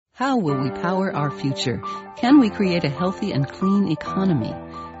How will we power our future? Can we create a healthy and clean economy?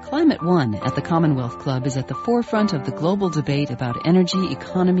 Climate One at the Commonwealth Club is at the forefront of the global debate about energy,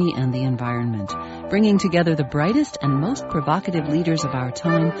 economy, and the environment. Bringing together the brightest and most provocative leaders of our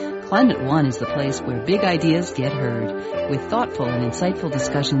time, Climate One is the place where big ideas get heard. With thoughtful and insightful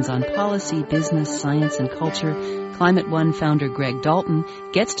discussions on policy, business, science, and culture, Climate One founder Greg Dalton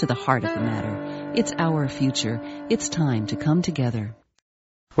gets to the heart of the matter. It's our future. It's time to come together.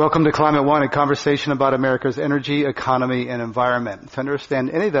 Welcome to Climate One, a conversation about America's energy, economy, and environment. To understand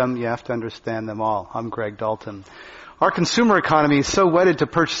any of them, you have to understand them all. I'm Greg Dalton. Our consumer economy is so wedded to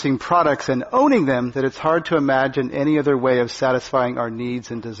purchasing products and owning them that it's hard to imagine any other way of satisfying our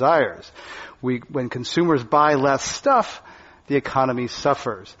needs and desires. When consumers buy less stuff, the economy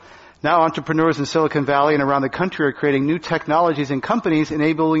suffers. Now entrepreneurs in Silicon Valley and around the country are creating new technologies and companies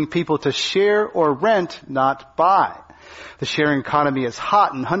enabling people to share or rent, not buy. The sharing economy is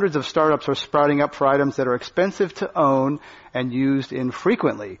hot, and hundreds of startups are sprouting up for items that are expensive to own and used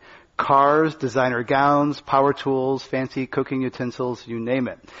infrequently. Cars, designer gowns, power tools, fancy cooking utensils, you name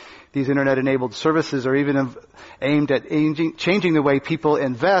it. These internet-enabled services are even aimed at changing the way people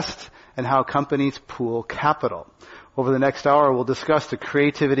invest and how companies pool capital. Over the next hour, we'll discuss the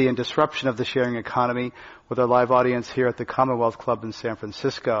creativity and disruption of the sharing economy with our live audience here at the Commonwealth Club in San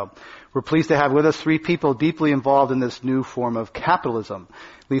Francisco. We're pleased to have with us three people deeply involved in this new form of capitalism.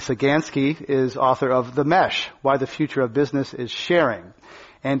 Lisa Gansky is author of The Mesh, Why the Future of Business is Sharing.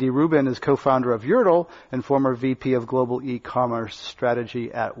 Andy Rubin is co-founder of Yerdle and former VP of Global E-Commerce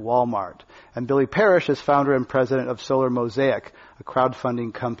Strategy at Walmart. And Billy Parrish is founder and president of Solar Mosaic, a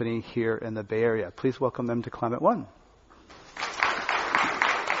crowdfunding company here in the Bay Area. Please welcome them to Climate One.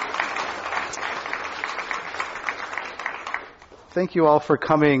 Thank you all for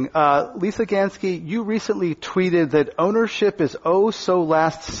coming. Lisa Gansky, you recently tweeted that ownership is oh so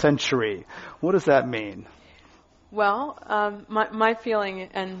last century. What does that mean? Well, my feeling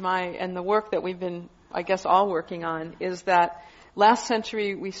and the work that we've been, I guess, all working on is that last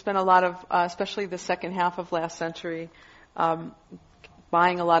century we spent a lot of, especially the second half of last century,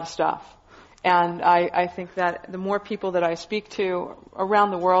 buying a lot of stuff. And I think that the more people that I speak to around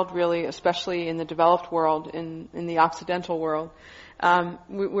the world, really, especially in the developed world, in the Occidental world,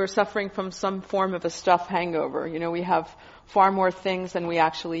 we're suffering from some form of a stuff hangover. You know, we have far more things than we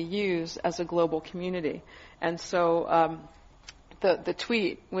actually use as a global community. And so the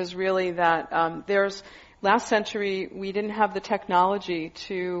tweet was really that last century we didn't have the technology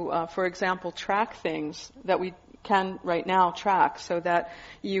to, for example, track things that we can right now track, so that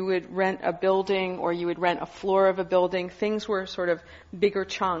you would rent a building or you would rent a floor of a building. Things were sort of bigger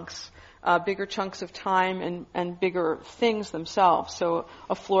chunks of time and bigger things themselves. So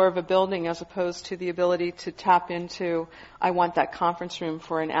a floor of a building as opposed to the ability to tap into, I want that conference room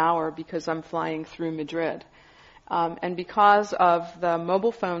for an hour because I'm flying through Madrid. And because of the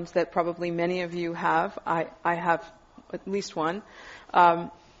mobile phones that probably many of you have, I have at least one,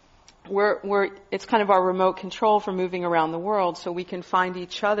 it's kind of our remote control for moving around the world, so we can find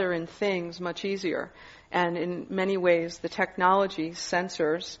each other and things much easier. And in many ways, the technology,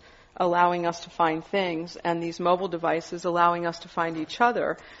 sensors, allowing us to find things, and these mobile devices allowing us to find each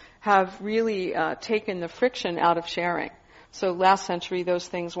other, have really taken the friction out of sharing. So last century, those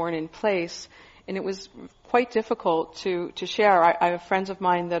things weren't in place, and it was quite difficult to share. I have friends of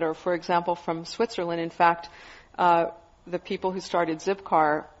mine that are, for example, from Switzerland. In fact, the people who started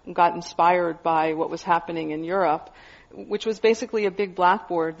Zipcar got inspired by what was happening in Europe, which was basically a big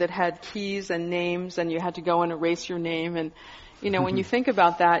blackboard that had keys and names, and you had to go and erase your name. And, you know, when you think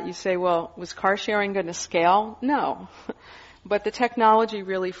about that, you say, well, was car sharing going to scale? No. But the technology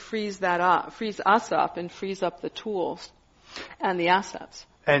really frees us up and frees up the tools and the assets.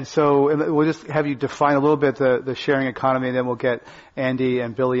 And so we'll just have you define a little bit the sharing economy, and then we'll get Andy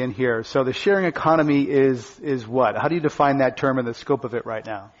and Billy in here. So the sharing economy is what? How do you define that term and the scope of it right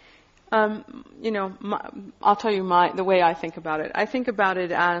now? I'll tell you the way I think about it. I think about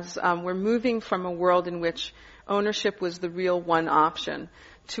it as we're moving from a world in which ownership was the real one option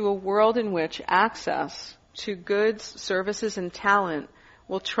to a world in which access to goods, services, and talent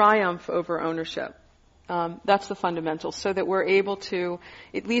will triumph over ownership. That's the fundamental, so that we're able to,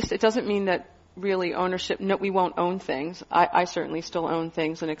 at least, it doesn't mean that really ownership, no, we won't own things. I certainly still own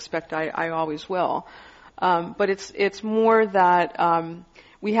things and expect I always will. But it's more that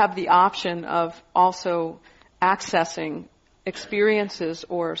we have the option of also accessing experiences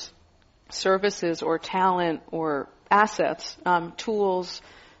or services or talent or assets, tools,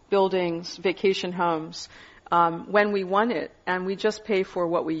 buildings, vacation homes, when we want it, and we just pay for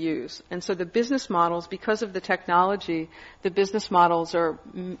what we use. And so the business models, because of the technology, the business models are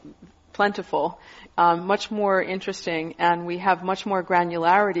plentiful, much more interesting, and we have much more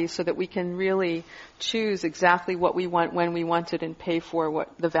granularity so that we can really choose exactly what we want when we want it and pay for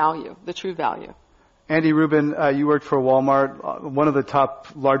the value, the true value. Andy Rubin, you worked for Walmart, one of the top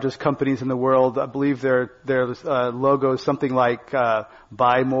largest companies in the world. I believe their logo is something like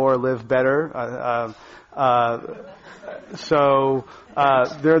buy more, live better. So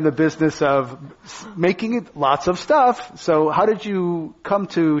they're in the business of making lots of stuff. So how did you come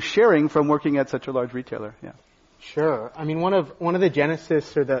to sharing from working at such a large retailer? Yeah. Sure. I mean, one of the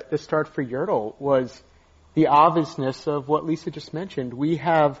genesis or the start for Yertle was the obviousness of what Lisa just mentioned. We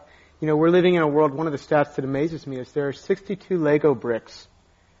have, we're living in a world, one of the stats that amazes me is there are 62 Lego bricks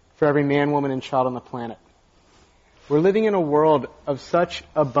for every man, woman, and child on the planet. We're living in a world of such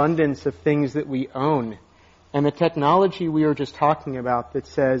abundance of things that we own. And the technology we were just talking about that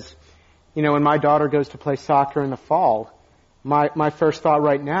says, when my daughter goes to play soccer in the fall, my first thought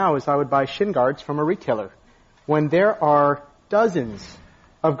right now is I would buy shin guards from a retailer. When there are dozens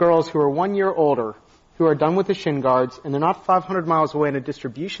of girls who are 1 year older who are done with the shin guards and they're not 500 miles away in a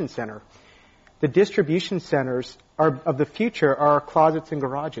distribution center, the distribution centers of the future are our closets and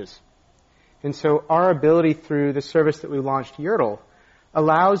garages. And so our ability through the service that we launched, Yertle,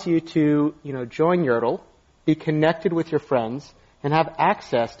 allows you to, join Yertle, be connected with your friends, and have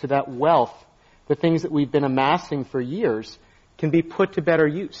access to that wealth, the things that we've been amassing for years, can be put to better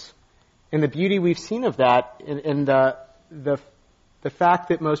use. And the beauty we've seen of that, and the fact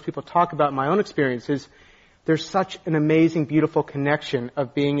that most people talk about in my own experience is there's such an amazing, beautiful connection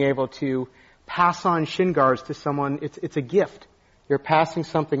of being able to pass on shin guards to someone. It's a gift. You're passing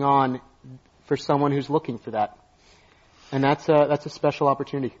something on for someone who's looking for that. And that's a special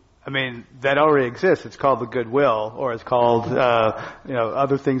opportunity. I mean, that already exists. It's called the Goodwill, or it's called,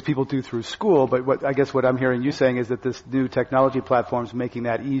 other things people do through school. But what I'm hearing you saying is that this new technology platform is making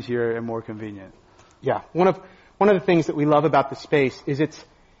that easier and more convenient. Yeah. One of the things that we love about the space is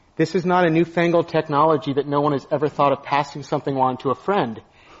this is not a newfangled technology that no one has ever thought of passing something on to a friend.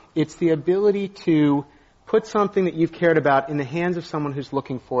 It's the ability to put something that you've cared about in the hands of someone who's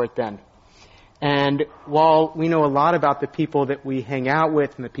looking for it then. And while we know a lot about the people that we hang out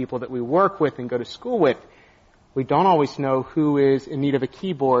with and the people that we work with and go to school with, we don't always know who is in need of a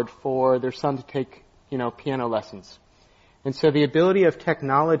keyboard for their son to take, piano lessons. And so the ability of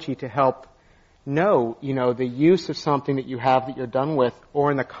technology to help know, the use of something that you have that you're done with, or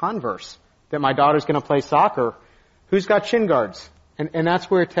in the converse, that my daughter's going to play soccer, who's got shin guards? And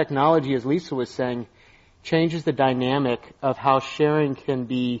that's where technology, as Lisa was saying, changes the dynamic of how sharing can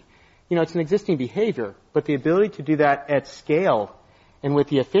be. It's an existing behavior, but the ability to do that at scale and with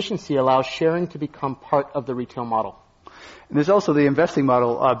the efficiency allows sharing to become part of the retail model. And there's also the investing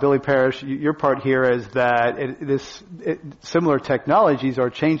model. Billy Parrish, your part here is that similar technologies are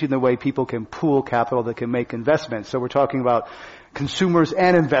changing the way people can pool capital that can make investments. So we're talking about consumers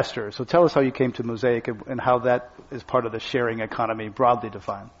and investors. So tell us how you came to Mosaic and how that is part of the sharing economy broadly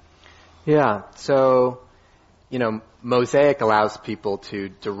defined. Yeah, so Mosaic allows people to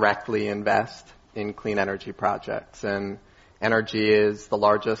directly invest in clean energy projects, and energy is the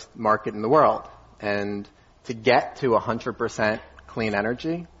largest market in the world. And to get to 100% clean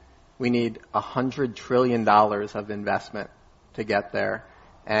energy, we need $100 trillion of investment to get there.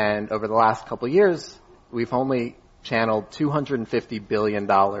 And over the last couple of years, we've only channeled $250 billion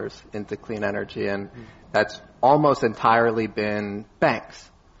into clean energy, and that's almost entirely been banks.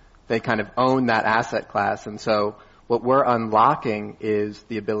 They kind of own that asset class, and so what we're unlocking is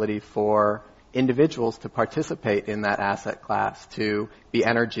the ability for individuals to participate in that asset class, to be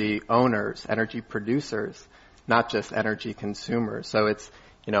energy owners, energy producers, not just energy consumers. So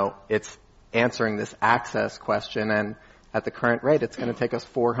it's answering this access question, and at the current rate, it's going to take us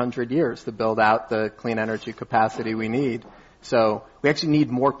 400 years to build out the clean energy capacity we need. So we actually need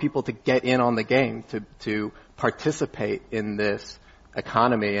more people to get in on the game, to participate in this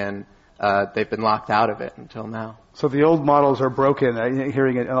economy, and they've been locked out of it until now. So the old models are broken. I'm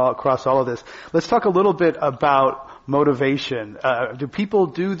hearing it across all of this. Let's talk a little bit about motivation. Do people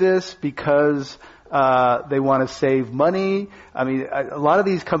do this because they want to save money? I mean, a lot of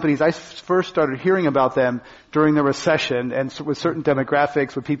these companies, I first started hearing about them during the recession, and with certain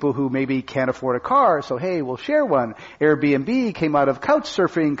demographics, with people who maybe can't afford a car, so hey, we'll share one. Airbnb came out of couch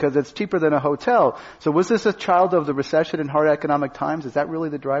surfing because it's cheaper than a hotel. So was this a child of the recession and hard economic times? Is that really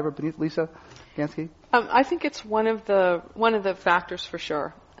the driver beneath, Lisa Gansky? I think it's one of the factors for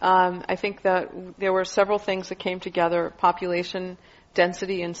sure. I think that there were several things that came together: population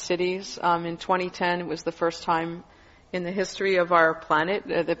density in cities. In 2010, it was the first time in the history of our planet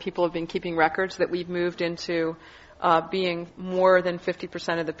that people have been keeping records that we've moved into being more than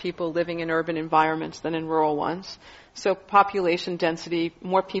 50% of the people living in urban environments than in rural ones. So population density,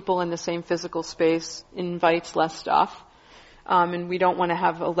 more people in the same physical space invites less stuff. And we don't want to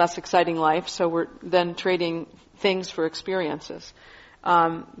have a less exciting life, so we're then trading things for experiences.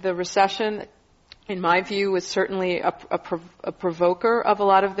 The recession, in my view, is certainly a provoker of a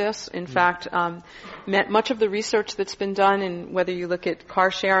lot of this. In fact, much of the research that's been done, in whether you look at car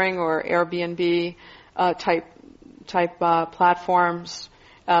sharing or Airbnb type platforms,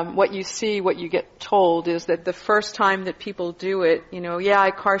 what you get told is that the first time that people do it,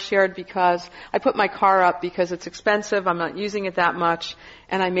 I car shared because I put my car up because it's expensive, I'm not using it that much,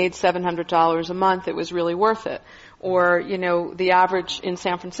 and I made $700 a month, it was really worth it. Or, the average in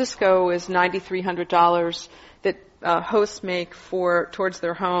San Francisco is $9,300 that hosts make towards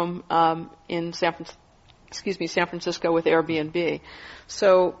their home in San Francisco with Airbnb.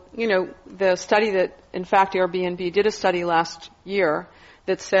 So, the study that, in fact, Airbnb did a study last year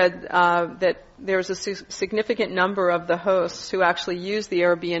that said that there's a significant number of the hosts who actually use the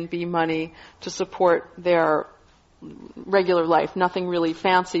Airbnb money to support their regular life. Nothing really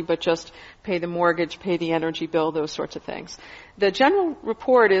fancy, but just pay the mortgage, pay the energy bill, those sorts of things. The general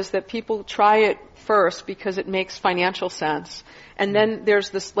report is that people try it first because it makes financial sense. And then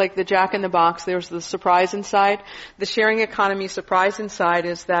there's this, like the Jack in the Box, there's the surprise inside. The sharing economy surprise inside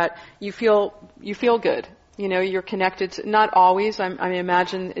is that you feel good. You're connected to, not always, I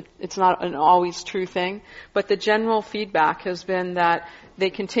imagine it's not an always true thing, but the general feedback has been that they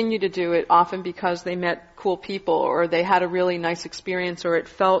continue to do it often because they met cool people or they had a really nice experience or it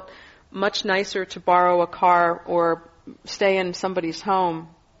felt much nicer to borrow a car or stay in somebody's home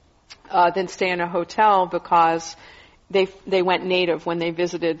than stay in a hotel because they went native when they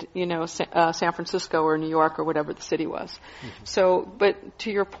visited, San Francisco or New York or whatever the city was. Mm-hmm. So, but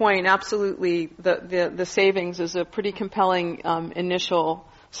to your point, absolutely, the savings is a pretty compelling initial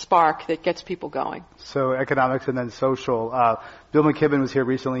spark that gets people going. So economics and then social. Bill McKibben was here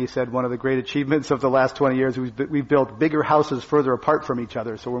recently. He said one of the great achievements of the last 20 years, we've built bigger houses further apart from each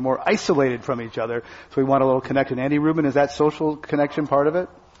other, so we're more isolated from each other. So we want a little connection. Andy Rubin, is that social connection part of it?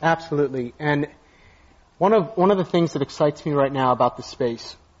 Absolutely. And one of the things that excites me right now about the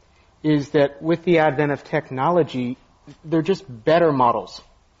space is that with the advent of technology, they're just better models.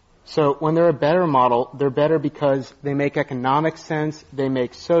 So when they're a better model, they're better because they make economic sense, they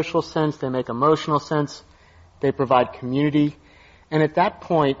make social sense, they make emotional sense, they provide community. And at that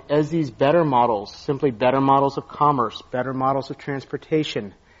point, as these better models, simply better models of commerce, better models of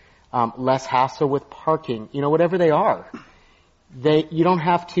transportation, less hassle with parking, whatever they are, you don't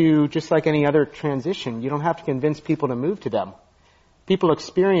have to, just like any other transition, you don't have to convince people to move to them. People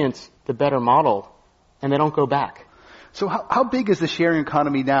experience the better model and they don't go back. So how big is the sharing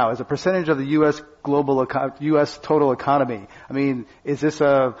economy now as a percentage of the U.S. U.S. total economy? I mean, is this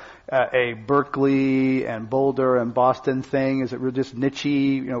a Berkeley and Boulder and Boston thing? Is it just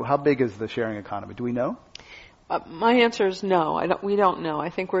niche-y? How big is the sharing economy? Do we know? My answer is no. We don't know.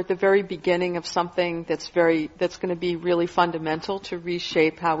 I think we're at the very beginning of something that's going to be really fundamental to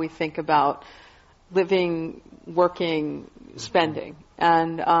reshape how we think about living, working, spending.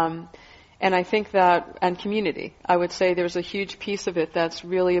 And I think that, and community, I would say there's a huge piece of it that's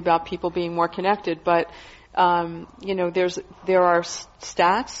really about people being more connected. But, there are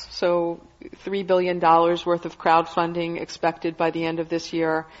stats. So $3 billion worth of crowdfunding expected by the end of this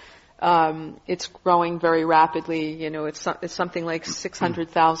year. It's growing very rapidly. It's something like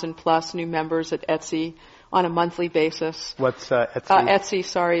 600,000 plus new members at Etsy on a monthly basis. What's Etsy?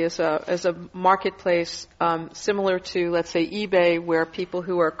 Etsy, is a marketplace similar to, let's say, eBay, where people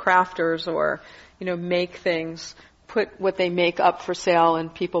who are crafters or make things put what they make up for sale,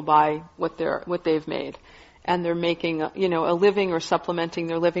 and people buy what they've made, and they're making a living or supplementing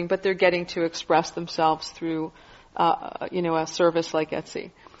their living, but they're getting to express themselves through a service like Etsy.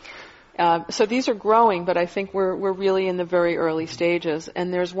 So these are growing, but I think we're really in the very early stages.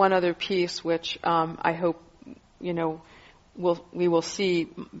 And there's one other piece which I hope we will see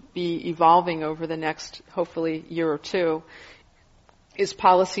be evolving over the next, hopefully, year or two, is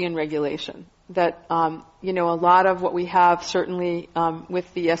policy and regulation. That a lot of what we have, certainly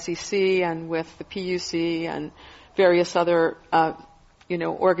with the SEC and with the PUC and various other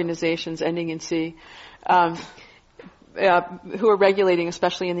organizations ending in C. Who are regulating,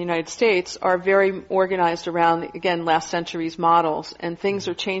 especially in the United States, are very organized around, again, last century's models, and things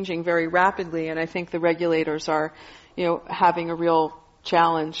are changing very rapidly, and I think the regulators are, having a real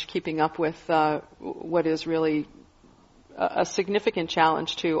challenge keeping up with what is really a significant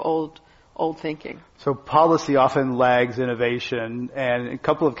challenge to old thinking. So policy often lags innovation, and in a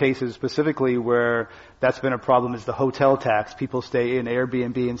couple of cases specifically where that's been a problem is the hotel tax. People stay in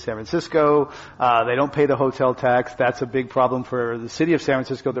Airbnb in San Francisco. They don't pay the hotel tax. That's a big problem for the city of San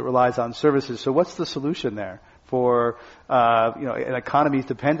Francisco that relies on services. So what's the solution there for, an economy is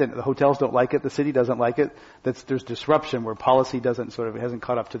dependent. The hotels don't like it. The city doesn't like it. There's disruption where policy hasn't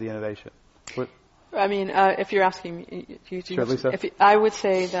caught up to the innovation. I mean, if you're asking me, Sure, Lisa. I would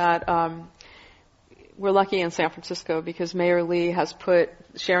say that we're lucky in San Francisco because Mayor Lee has put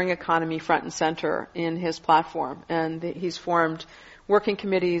sharing economy front and center in his platform, and he's formed working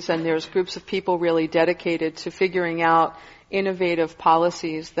committees, and there's groups of people really dedicated to figuring out innovative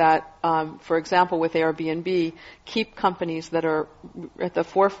policies that, for example, with Airbnb, keep companies that are at the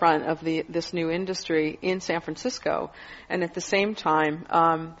forefront of this new industry in San Francisco, and at the same time,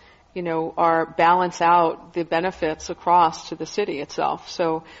 balance out the benefits across to the city itself.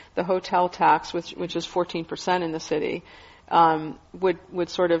 So the hotel tax, which is 14% in the city, would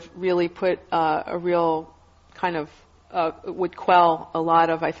sort of really put a real kind of would quell a lot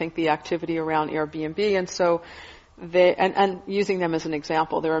of, I think, the activity around Airbnb. And so and using them as an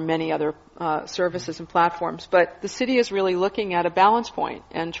example, there are many other services and platforms. But the city is really looking at a balance point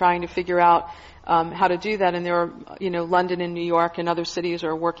and trying to figure out how to do that. And there are, London and New York and other cities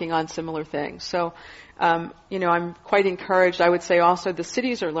are working on similar things. So, I'm quite encouraged. I would say also the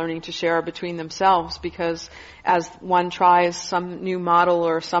cities are learning to share between themselves because as one tries some new model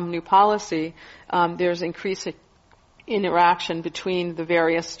or some new policy, there's increasing interaction between the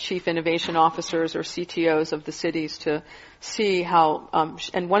various chief innovation officers or CTOs of the cities to see how,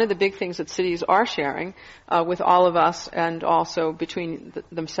 and one of the big things that cities are sharing with all of us and also between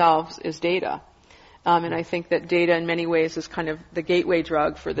themselves is data. And I think that data in many ways is kind of the gateway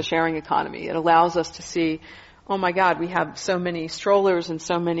drug for the sharing economy. It allows us to see, oh my God, we have so many strollers and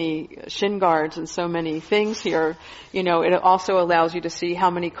so many shin guards and so many things here. It also allows you to see how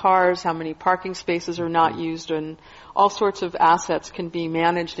many cars, how many parking spaces are not used, and all sorts of assets can be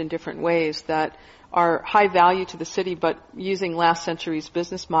managed in different ways that are high value to the city, but using last century's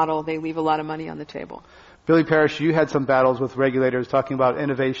business model, they leave a lot of money on the table. Billy Parrish, you had some battles with regulators talking about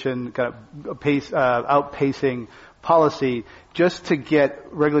innovation, kind of outpacing policy, just to get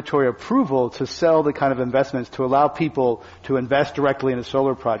regulatory approval to sell the kind of investments to allow people to invest directly in a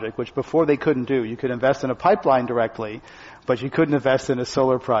solar project, which before they couldn't do. You could invest in a pipeline directly, but you couldn't invest in a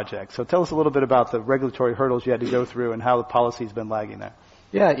solar project. So tell us a little bit about the regulatory hurdles you had to go through and how the policy's been lagging there.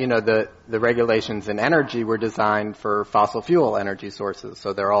 Yeah, the regulations in energy were designed for fossil fuel energy sources.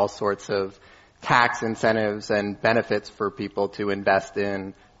 So there are all sorts of tax incentives and benefits for people to invest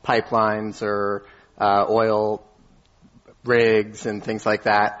in pipelines or oil rigs and things like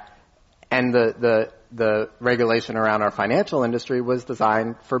that. And the regulation around our financial industry was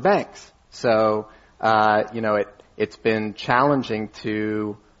designed for banks. So, it's been challenging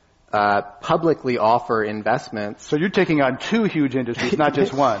to publicly offer investments. So you're taking on two huge industries, not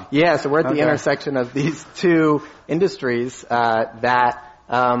just one. Yeah, so we're at the intersection of these two industries that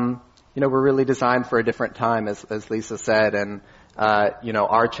were really designed for a different time, as Lisa said. And,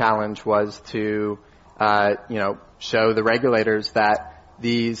 our challenge was to, show the regulators that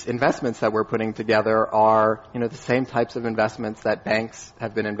these investments that we're putting together are, the same types of investments that banks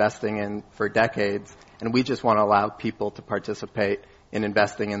have been investing in for decades. And we just want to allow people to participate in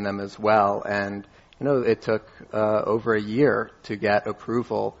investing in them as well. And, it took over a year to get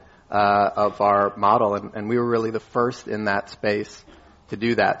approval of our model. And we were really the first in that space to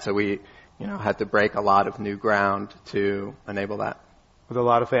do that. So we, had to break a lot of new ground to enable that. With a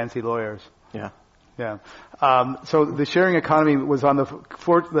lot of fancy lawyers. Yeah. Yeah. So the sharing economy was on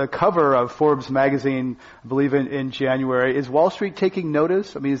the cover of Forbes magazine, I believe in January. Is Wall Street taking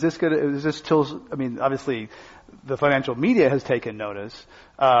notice? I mean, obviously the financial media has taken notice.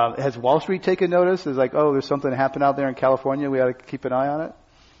 Has Wall Street taken notice? It's like, there's something happened out there in California. We ought to keep an eye on it.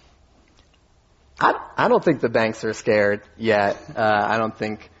 I don't think the banks are scared yet. I don't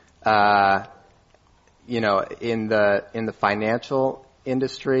think, in the financial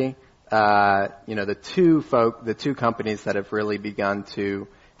industry, the two companies that have really begun to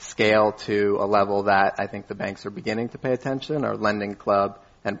scale to a level that I think the banks are beginning to pay attention are Lending Club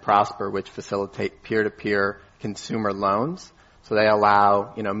and Prosper, which facilitate peer-to-peer consumer loans. So they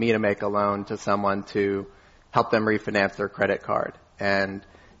allow, me to make a loan to someone to help them refinance their credit card. And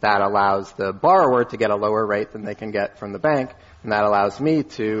that allows the borrower to get a lower rate than they can get from the bank. And that allows me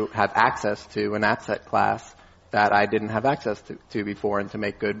to have access to an asset class that I didn't have access to before and to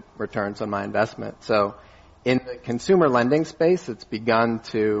make good returns on my investment. So in the consumer lending space, it's begun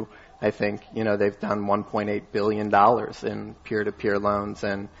to I think, they've done $1.8 billion in peer-to-peer loans,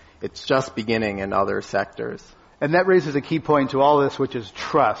 and it's just beginning in other sectors. And that raises a key point to all this, which is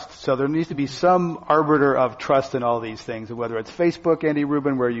trust. So there needs to be some arbiter of trust in all these things. And whether it's Facebook, Andy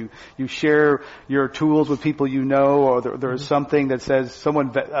Rubin, where you share your tools with people you know, or there's something that says someone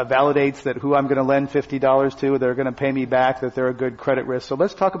validates that who I'm going to lend $50 to, they're going to pay me back, that they're a good credit risk. So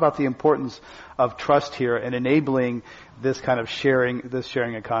let's talk about the importance of trust here and enabling this kind of sharing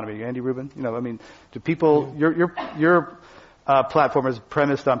economy. Andy Rubin, do people, your platform is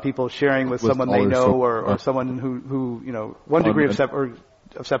premised on people sharing with someone they know or someone who one degree of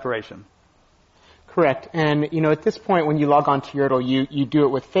separation. Correct. And, at this point when you log on to Yurtle, you do it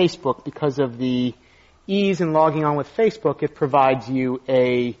with Facebook because of the ease in logging on with Facebook. It provides you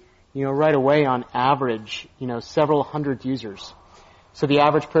right away on average, several hundred users. So the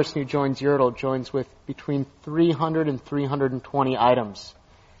average person who joins Yurtle joins with between 300 and 320 items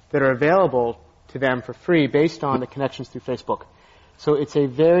that are available to them for free based on the connections through Facebook. So it's a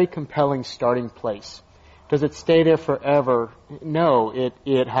very compelling starting place. Does it stay there forever? No,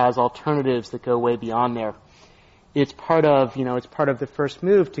 it has alternatives that go way beyond there. It's part of the first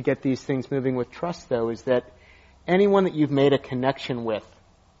move to get these things moving with trust, though, is that anyone that you've made a connection with,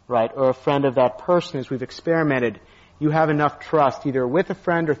 right, or a friend of that person, as we've experimented, you have enough trust either with a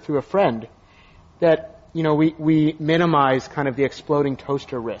friend or through a friend that, we minimize kind of the exploding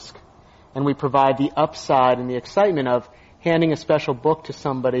toaster risk. And we provide the upside and the excitement of handing a special book to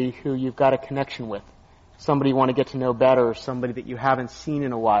somebody who you've got a connection with, somebody you want to get to know better, or somebody that you haven't seen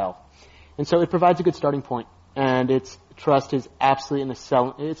in a while. And so it provides a good starting point, and trust is absolutely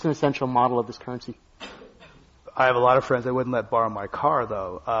it's an essential model of this currency. I have a lot of friends I wouldn't let borrow my car,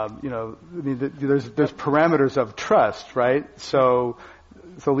 though. There's parameters of trust, right? So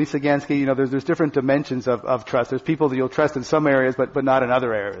Lisa Gansky, there's different dimensions of trust. There's people that you'll trust in some areas, but not in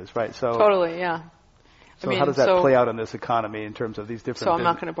other areas, right? So totally, yeah. So how does that play out in this economy in terms of these different? So I'm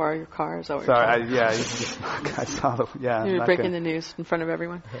not going to borrow your car, is that what Sorry, you're I saw the You're breaking the news in front of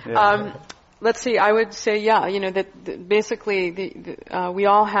everyone. Yeah. Let's see. I would say, that basically we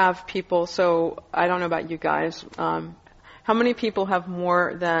all have people. So I don't know about you guys. How many people have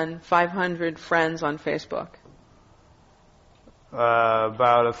more than 500 friends on Facebook?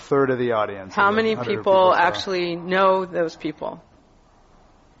 About a third of the audience. How many people actually know those people?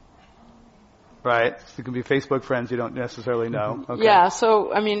 Right. So it can be Facebook friends you don't necessarily know. Okay. Yeah.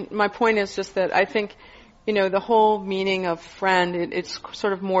 So, my point is just that I think, the whole meaning of friend, it's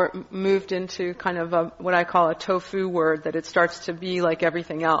sort of more moved into kind of what I call a tofu word, that it starts to be like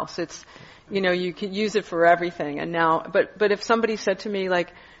everything else. It's, you can use it for everything. And now, but if somebody said to me,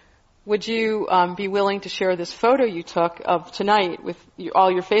 like, would you be willing to share this photo you took of tonight with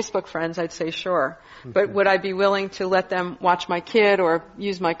all your Facebook friends? I'd say sure. Mm-hmm. But would I be willing to let them watch my kid or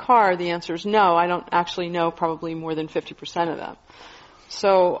use my car? The answer is no. I don't actually know probably more than 50% of them.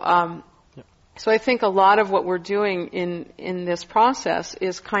 So, so I think a lot of what we're doing in this process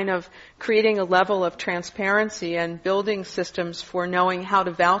is kind of creating a level of transparency and building systems for knowing how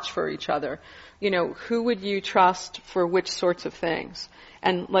to vouch for each other. Who would you trust for which sorts of things?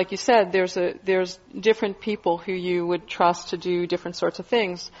 And like you said, there's different people who you would trust to do different sorts of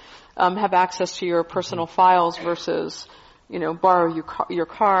things, have access to your personal files versus, borrow your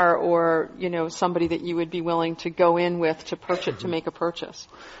car or, somebody that you would be willing to go in with to make a purchase.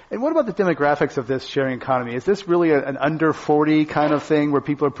 And what about the demographics of this sharing economy? Is this really an under 40 kind of thing where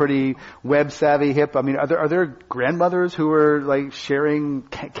people are pretty web savvy, hip? Are there grandmothers who are like sharing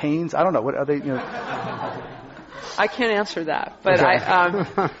canes? I don't know. What are they, I can't answer that, but okay.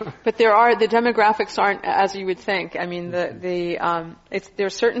 But the demographics aren't as you would think.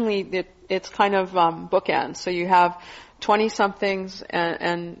 There's certainly it's kind of bookends. So you have 20-somethings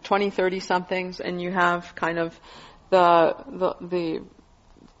and 20, 30-somethings, and you have kind of the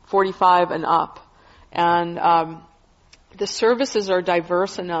 45 and up, and the services are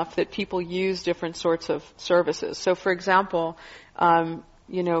diverse enough that people use different sorts of services. So, for example.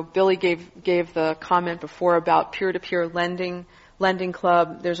 Billy gave the comment before about peer-to-peer lending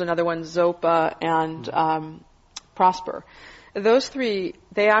club. There's another one, Zopa and Prosper. Those three,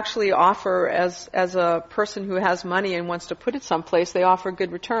 they actually offer, as a person who has money and wants to put it someplace, they offer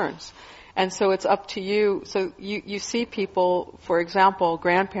good returns. And so it's up to you. So you see people, for example,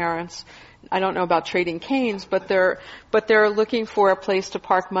 grandparents. I don't know about trading canes, but they're looking for a place to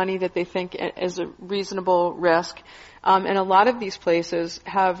park money that they think is a reasonable risk. And a lot of these places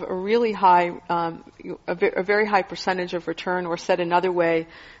have a really high, a very high percentage of return, or said another way,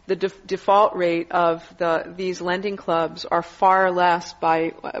 the default rate of these lending clubs are far less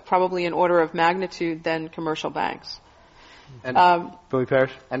by probably an order of magnitude than commercial banks. And Billy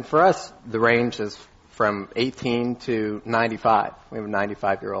Parrish? And for us, the range is from 18 to 95. We have a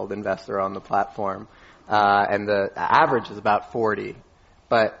 95-year-old investor on the platform, and the average is about 40.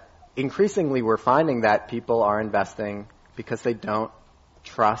 But increasingly, we're finding that people are investing because they don't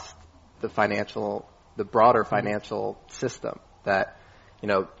trust the broader financial system. That,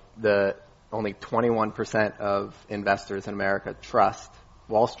 the only 21% of investors in America trust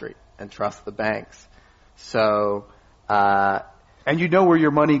Wall Street and trust the banks. So, and you know where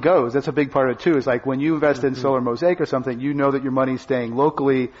your money goes. That's a big part of it too. It's like when you invest in Solar Mosaic or something, you know that your money's staying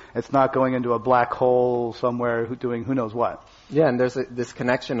locally. It's not going into a black hole somewhere doing who knows what. Yeah, and there's this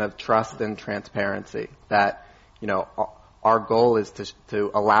connection of trust and transparency that, our goal is to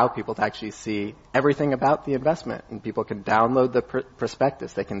allow people to actually see everything about the investment, and people can download the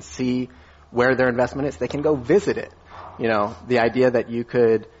prospectus. They can see where their investment is. They can go visit it. The idea that you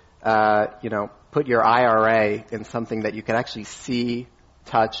could, put your IRA in something that you can actually see,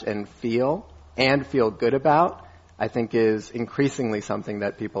 touch, and feel good about, I think is increasingly something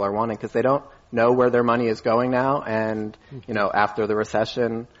that people are wanting because they don't know where their money is going now. And, after the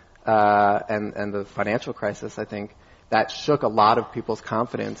recession and the financial crisis, I think that shook a lot of people's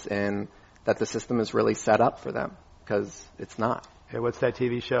confidence in that the system is really set up for them because it's not. Hey, what's that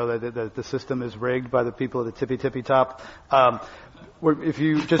TV show that the system is rigged by the people at the tippy top? If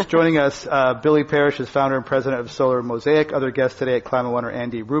you just joining us, Billy Parrish is founder and president of Solar Mosaic. Other guests today at Climate One are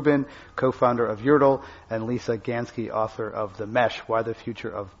Andy Rubin, co-founder of Yurtle, and Lisa Gansky, author of The Mesh, Why the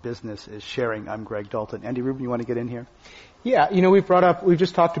Future of Business is Sharing. I'm Greg Dalton. Andy Rubin, you want to get in here? Yeah, we've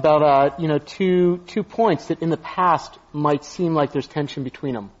just talked about, two points that in the past might seem like there's tension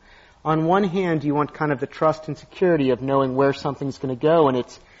between them. On one hand, you want kind of the trust and security of knowing where something's going to go, and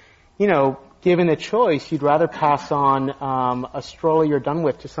it's, given the choice, you'd rather pass on a stroller you're done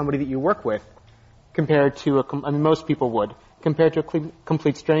with to somebody that you work with compared to most people would, compared to a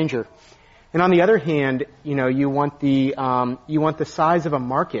complete stranger. And on the other hand, you want the size of a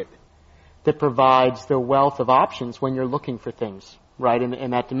market that provides the wealth of options when you're looking for things, right,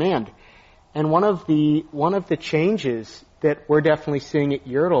 in that demand. And one of the changes that we're definitely seeing at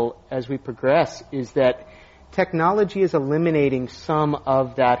Yurtle as we progress is that technology is eliminating some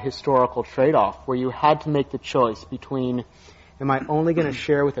of that historical trade-off where you had to make the choice between, am I only going to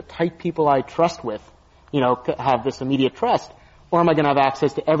share with the tight people I trust with, have this immediate trust, or am I going to have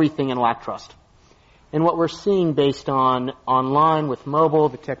access to everything and lack trust? And what we're seeing based on online with mobile,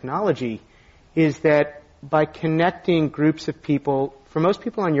 the technology, is that by connecting groups of people, for most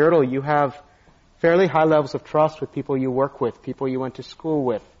people on Yurtle, you have fairly high levels of trust with people you work with, people you went to school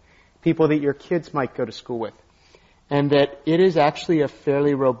with, people that your kids might go to school with. And that it is actually a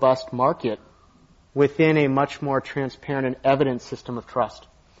fairly robust market within a much more transparent and evident system of trust.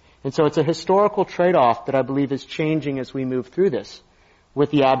 And so it's a historical trade-off that I believe is changing as we move through this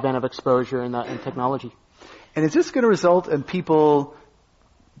with the advent of exposure and technology. And is this going to result in people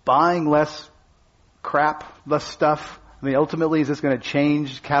buying less crap, less stuff? I mean, ultimately, is this going to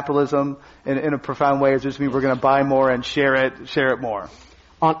change capitalism in a profound way, or does this mean we're going to buy more and share it more?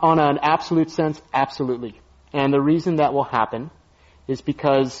 On an absolute sense, absolutely. And the reason that will happen is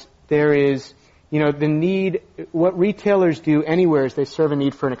because there is, the need, what retailers do anywhere is they serve a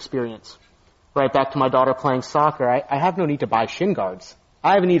need for an experience. Right back to my daughter playing soccer, I have no need to buy shin guards.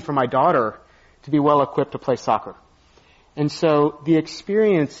 I have a need for my daughter to be well equipped to play soccer. And so the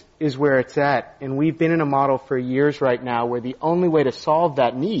experience is where it's at, and we've been in a model for years right now where the only way to solve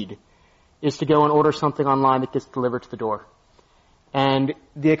that need is to go and order something online that gets delivered to the door. And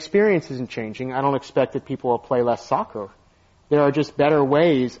the experience isn't changing. I don't expect that people will play less soccer. There are just better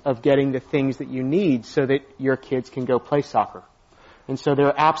ways of getting the things that you need so that your kids can go play soccer. And so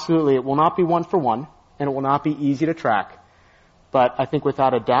it will not be one for one, and it will not be easy to track. But I think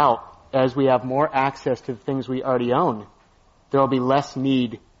without a doubt, as we have more access to the things we already own, there will be less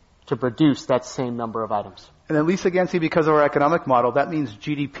need to produce that same number of items. And then Lisa Gansky, because of our economic model, that means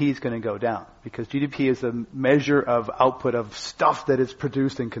GDP is going to go down because GDP is a measure of output of stuff that is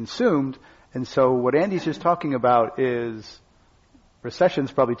produced and consumed. And so what Andy's just talking about is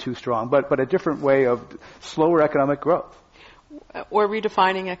recession's probably too strong, but a different way of slower economic growth. Or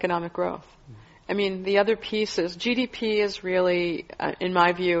redefining economic growth. I mean, the other piece is GDP is really, in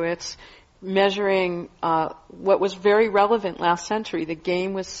my view, it's measuring what was very relevant last century. The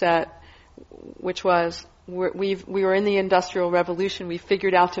game was set, which was we were in the Industrial Revolution. We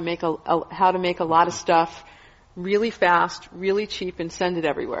figured out how to make a lot of stuff really fast, really cheap, and send it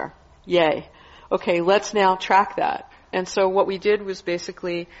everywhere. Yay. Okay, let's now track that. And so what we did was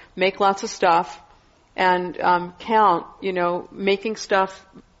basically make lots of stuff and count, making stuff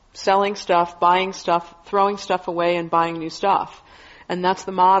selling stuff, buying stuff, throwing stuff away, and buying new stuff. And that's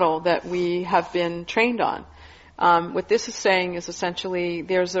the model that we have been trained on. What this is saying is essentially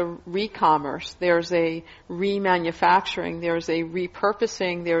there's a re-commerce, there's a remanufacturing, there's a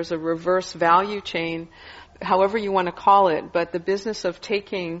repurposing, there's a reverse value chain, however you want to call it, but the business of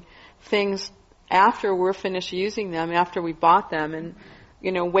taking things after we're finished using them, after we bought them, and,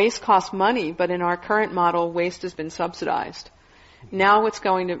 waste costs money, but in our current model, waste has been subsidized. Now what's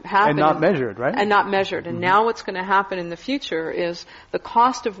going to happen... And not measured, right? And not measured. And now what's going to happen in the future is the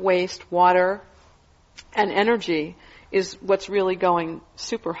cost of waste, water, and energy is what's really going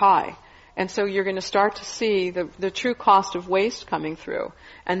super high. And so you're going to start to see the true cost of waste coming through.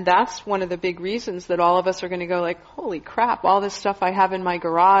 And that's one of the big reasons that all of us are going to go like, holy crap, all this stuff I have in my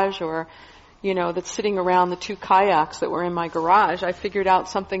garage or, that's sitting around the 2 kayaks that were in my garage, I figured out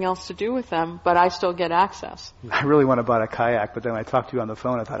something else to do with them, but I still get access. I really want to buy a kayak, but then when I talked to you on the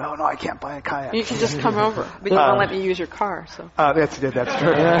phone, I thought, oh no, I can't buy a kayak. You can just come over, but you won't let me use your car, so. That's true.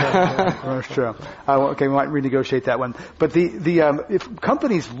 That's true. Okay, we might renegotiate that one. But if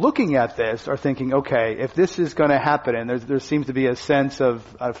companies looking at this are thinking, okay, if this is going to happen, and there seems to be a sense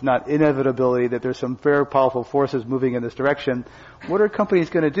of not inevitability, that there's some very powerful forces moving in this direction, what are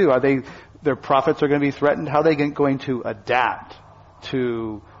companies going to do? Their profits are going to be threatened? How are they going to adapt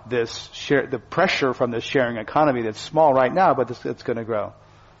to the pressure from this sharing economy that's small right now, but it's going to grow?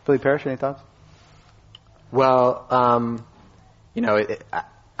 Billy Parrish, any thoughts? Well,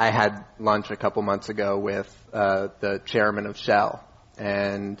 I had lunch a couple months ago with the chairman of Shell,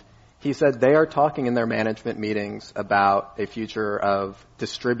 and he said they are talking in their management meetings about a future of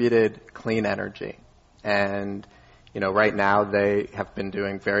distributed clean energy. And right now they have been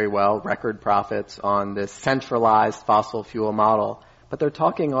doing very well, record profits on this centralized fossil fuel model. But they're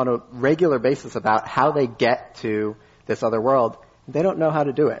talking on a regular basis about how they get to this other world. They don't know how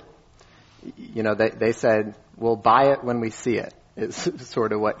to do it. They said, we'll buy it when we see it, is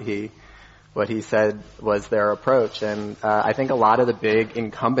sort of what he said was their approach. And I think a lot of the big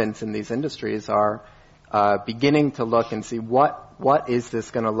incumbents in these industries are beginning to look and see what is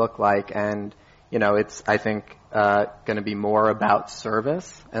this going to look like. And it's, I think, going to be more about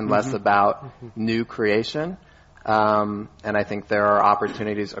service and less about new creation. And I think there are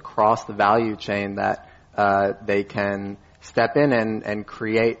opportunities across the value chain that they can step in and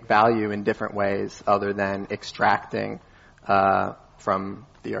create value in different ways other than extracting from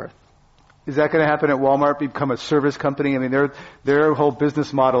the earth. Is that going to happen at Walmart, become a service company? I mean, their whole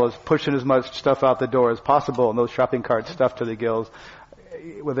business model is pushing as much stuff out the door as possible and those shopping carts stuffed to the gills.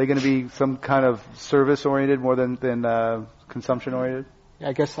 Were they going to be some kind of service-oriented more than consumption-oriented? Yeah,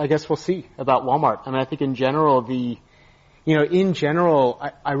 I guess we'll see about Walmart. I mean, I think in general,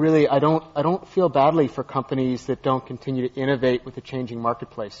 I don't feel badly for companies that don't continue to innovate with the changing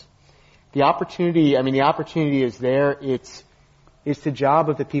marketplace. The opportunity is there. It's the job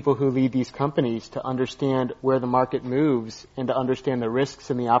of the people who lead these companies to understand where the market moves and to understand the risks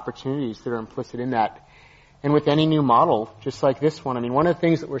and the opportunities that are implicit in that. And with any new model, just like this one, one of the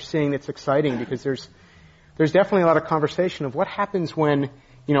things that we're seeing that's exciting, because there's definitely a lot of conversation of what happens when,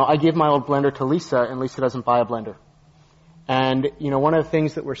 I give my old blender to Lisa and Lisa doesn't buy a blender. And, one of the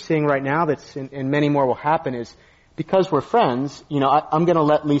things that we're seeing right now and many more will happen is because we're friends, I'm going to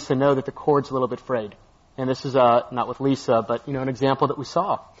let Lisa know that the cord's a little bit frayed. And this is, not with Lisa, but, an example that we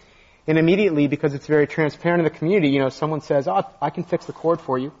saw. And immediately, because it's very transparent in the community, someone says, oh, I can fix the cord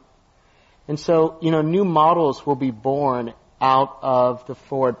for you. And so, new models will be born out of the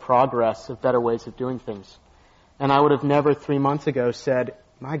forward progress of better ways of doing things. And I would have never 3 months ago said,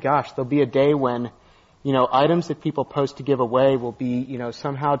 my gosh, there'll be a day when, items that people post to give away will be,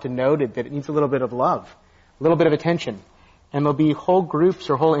 somehow denoted that it needs a little bit of love, a little bit of attention. And there'll be whole groups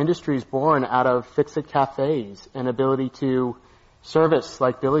or whole industries born out of fix-it cafes and ability to service,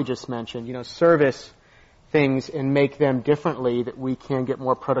 like Billy just mentioned, service things and make them differently that we can get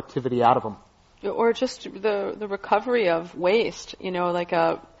more productivity out of them. Or just the recovery of waste.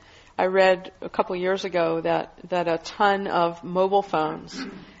 I read a couple years ago that a ton of mobile phones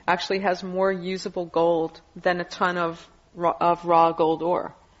actually has more usable gold than a ton of raw gold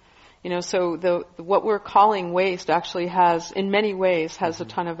ore. So what we're calling waste actually in many ways has a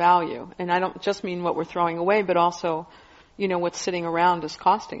ton of value. And I don't just mean what we're throwing away, but also, what's sitting around is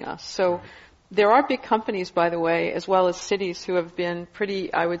costing us. So there are big companies, by the way, as well as cities who have been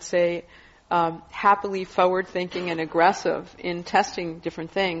pretty, I would say, happily forward-thinking and aggressive in testing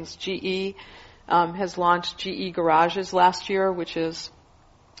different things. GE has launched GE Garages last year, which is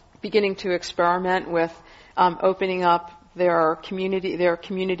beginning to experiment with opening up their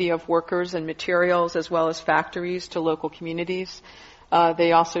community of workers and materials as well as factories to local communities.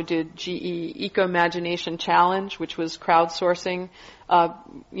 They also did GE Eco-Imagination Challenge, which was crowdsourcing,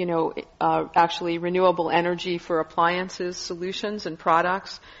 actually renewable energy for appliances, solutions, and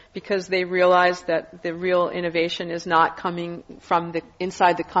products, because they realized that the real innovation is not coming from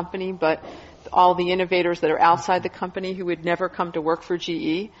inside the company, but all the innovators that are outside the company who would never come to work for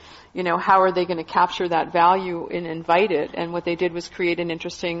GE. How are they going to capture that value and invite it? And what they did was create an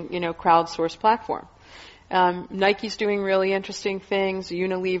interesting, crowdsourced platform. Nike's doing really interesting things.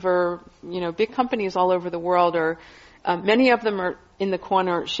 Unilever, big companies all over the world are, many of them are in the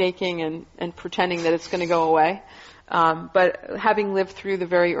corner shaking and pretending that it's going to go away. But having lived through the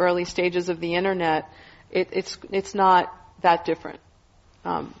very early stages of the internet, it's not that different.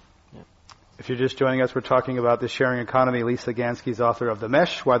 If you're just joining us, we're talking about the sharing economy. Lisa Gansky is author of The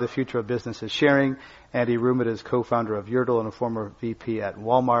Mesh, Why the Future of Business is Sharing. Andy Rumit is co-founder of Yerdle and a former VP at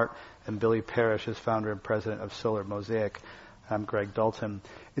Walmart. And Billy Parrish is founder and president of Solar Mosaic. I'm Greg Dalton.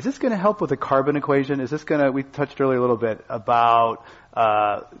 Is this going to help with the carbon equation? We touched earlier a little bit about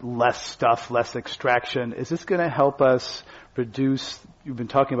less stuff, less extraction. Is this going to help us reduce, you've been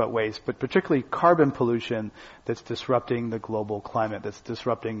talking about waste, but particularly carbon pollution that's disrupting the global climate, that's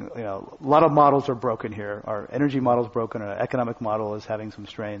disrupting, a lot of models are broken here. Our energy model is broken, our economic model is having some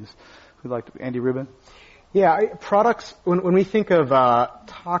strains. Andy Rubin? Yeah, products, when we think of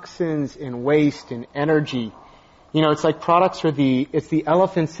toxins and waste and energy, it's like products are it's the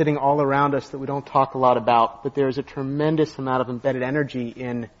elephant sitting all around us that we don't talk a lot about, but there's a tremendous amount of embedded energy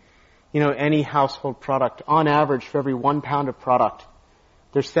in, any household product. On average, for every 1 pound of product,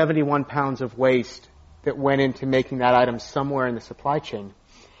 there's 71 pounds of waste that went into making that item somewhere in the supply chain.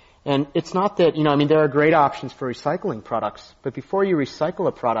 And it's not that, there are great options for recycling products, but before you recycle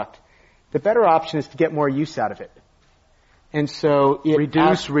a product, the better option is to get more use out of it. And so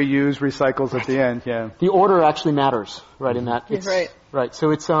reduce, reuse, recycles at the end, yeah. The order actually matters, right, in that. Right. Right.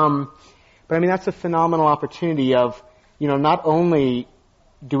 So it's, but that's a phenomenal opportunity of, not only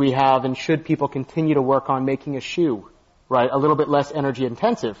do we have and should people continue to work on making a shoe, right, a little bit less energy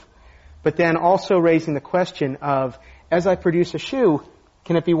intensive, but then also raising the question of, as I produce a shoe,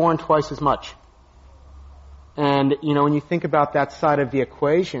 can it be worn twice as much? And, when you think about that side of the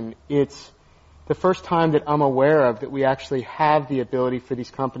equation, it's the first time that I'm aware of that we actually have the ability for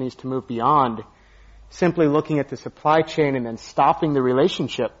these companies to move beyond simply looking at the supply chain and then stopping the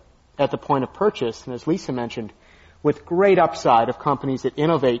relationship at the point of purchase. And as Lisa mentioned, with great upside of companies that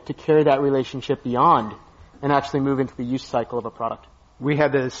innovate to carry that relationship beyond and actually move into the use cycle of a product. We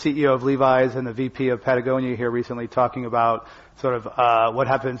had the CEO of Levi's and the VP of Patagonia here recently talking about sort of what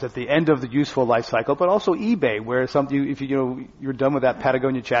happens at the end of the useful life cycle, but also eBay, where if you're done with that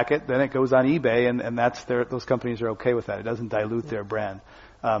Patagonia jacket, then it goes on eBay, and those companies are okay with that. It doesn't dilute their brand.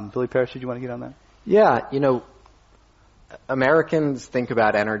 Billy Parrish, did you want to get on that? Yeah, Americans think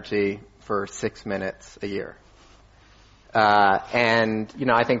about energy for 6 minutes a year. And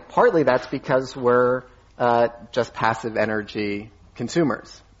I think partly that's because we're just passive energy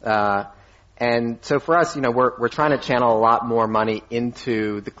consumers. And so for us, we're trying to channel a lot more money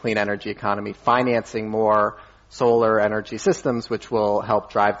into the clean energy economy, financing more solar energy systems, which will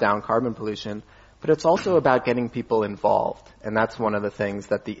help drive down carbon pollution. But it's also about getting people involved. And that's one of the things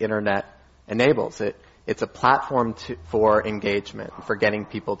that the internet enables. It's a platform for engagement, for getting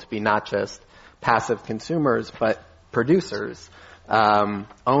people to be not just passive consumers, but producers,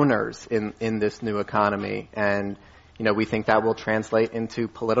 owners in this new economy. And we think that will translate into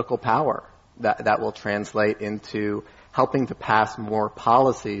political power. That will translate into helping to pass more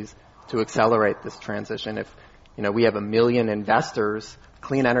policies to accelerate this transition. If, we have 1 million investors,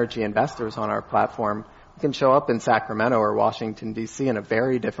 clean energy investors on our platform, we can show up in Sacramento or Washington, D.C. in a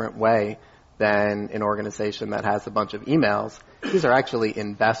very different way than an organization that has a bunch of emails. These are actually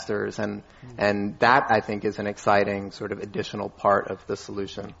investors, and that, I think, is an exciting sort of additional part of the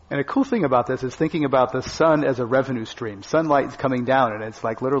solution. And a cool thing about this is thinking about the sun as a revenue stream. Sunlight is coming down, and it's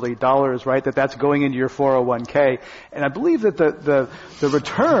like literally dollars, right, that's going into your 401k. And I believe that the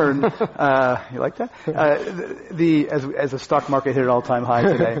return, you like that? As the stock market hit an all-time high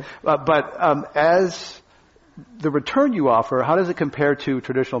today. As the return you offer, how does it compare to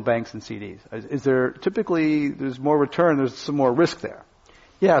traditional banks and CDs? Is there typically, there's more return, there's some more risk there?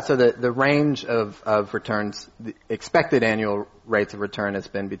 Yeah, so the range of returns, the expected annual rates of return has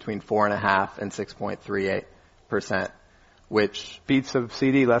been between 4.5% and 6.38%, which beats a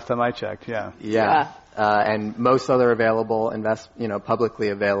CD last time I checked, yeah. Yeah. And most other available publicly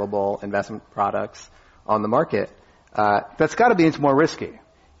available investment products on the market. That's got to be more risky.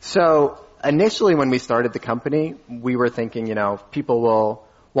 So initially, when we started the company, we were thinking, people will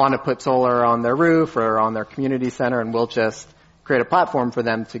want to put solar on their roof or on their community center, and we'll just, create a platform for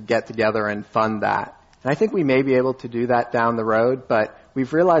them to get together and fund that. And I think we may be able to do that down the road, but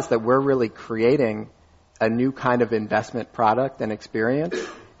we've realized that we're really creating a new kind of investment product and experience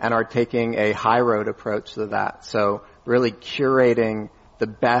and are taking a high road approach to that. So really curating the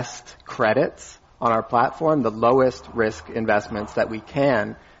best credits on our platform, the lowest risk investments that we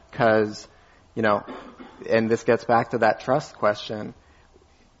can, because, and this gets back to that trust question.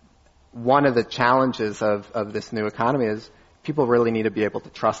 One of the challenges of this new economy is people really need to be able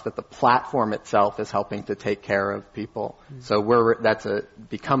to trust that the platform itself is helping to take care of people. Mm-hmm. So that's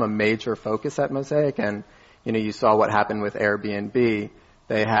become a major focus at Mosaic. And, you saw what happened with Airbnb.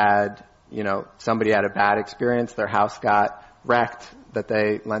 They had, somebody had a bad experience. Their house got wrecked that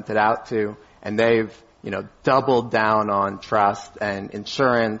they lent it out to. And they've, doubled down on trust and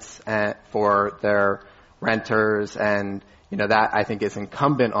insurance for their renters. And, that I think is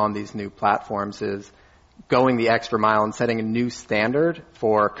incumbent on these new platforms is going the extra mile and setting a new standard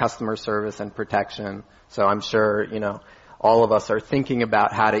for customer service and protection. So I'm sure, all of us are thinking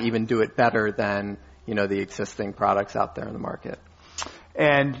about how to even do it better than, the existing products out there in the market.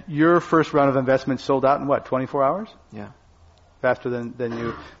 And your first round of investment sold out in 24 hours? Yeah. Faster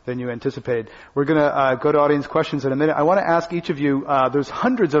than you anticipated. We're going to go to audience questions in a minute. I want to ask each of you, there's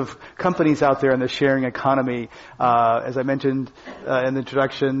hundreds of companies out there in the sharing economy, as I mentioned in the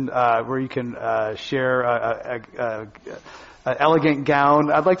introduction, where you can share an elegant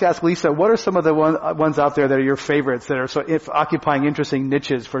gown. I'd like to ask Lisa, what are some of the ones out there that are your favorites that are occupying interesting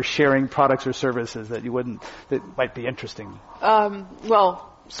niches for sharing products or services that might be interesting?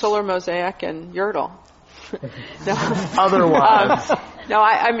 Well, Solar Mosaic and Yurtle. No. Otherwise.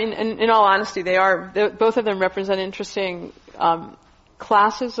 I mean, in all honesty, both of them represent interesting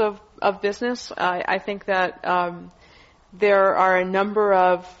classes of business. I think that there are a number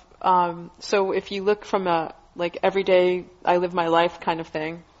of, so if you look from a everyday, I live my life kind of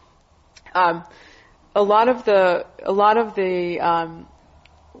thing, a lot of the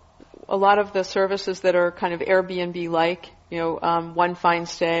services that are kind of Airbnb-like, One Fine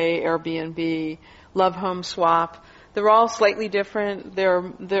Stay, Airbnb, Love Home Swap. They're all slightly different.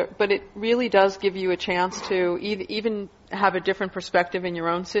 But it really does give you a chance to even have a different perspective in your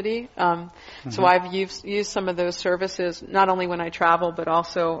own city. So I've used some of those services not only when I travel but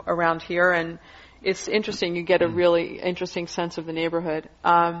also around here, and it's interesting. You get a really interesting sense of the neighborhood.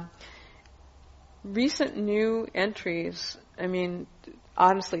 Recent new entries. I mean,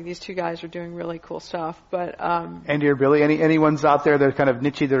 honestly, these two guys are doing really cool stuff. But Andy or Billy, any ones out there that are kind of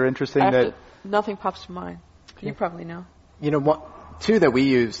niche that are interesting nothing pops to mind. You probably know. Two that we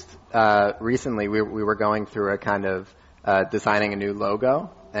used recently, we were going through a kind of designing a new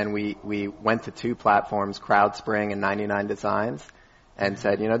logo, and we went to two platforms, CrowdSpring and 99 Designs, and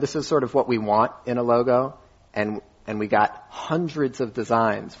said, this is sort of what we want in a logo, and we got hundreds of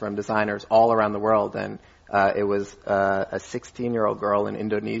designs from designers all around the world, and it was a 16-year-old girl in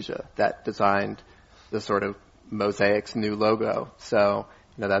Indonesia that designed the sort of Mosaic's new logo. So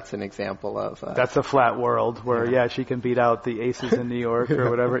that's an example of... that's a flat world where, she can beat out the aces in New York or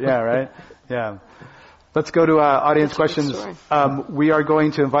whatever. Yeah, right? Yeah. Let's go to audience questions. We are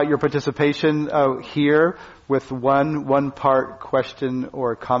going to invite your participation here with one part question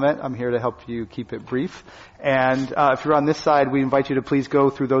or comment. I'm here to help you keep it brief. And if you're on this side, we invite you to please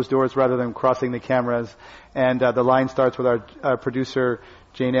go through those doors rather than crossing the cameras. And the line starts with our producer,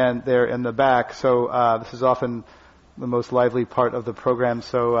 Jane Ann, there in the back. So this is often the most lively part of the program.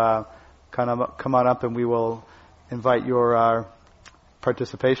 So come on up and we will invite your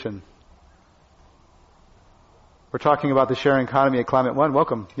participation. We're talking about the sharing economy at Climate One.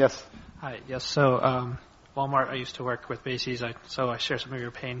 Welcome. Yes. Hi. Yes. So Walmart, I used to work with Macy's, so I share some of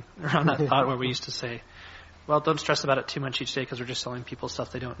your pain around that thought where we used to say, well, don't stress about it too much each day because we're just selling people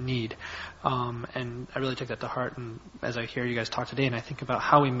stuff they don't need. And I really took that to heart. And as I hear you guys talk today, and I think about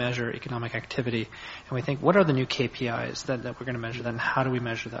how we measure economic activity, and we think, what are the new KPIs that we're going to measure? Then how do we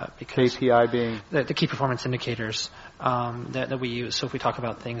measure that? Because KPI being? The key performance indicators that we use. So if we talk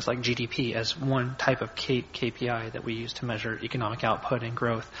about things like GDP as one type of KPI that we use to measure economic output and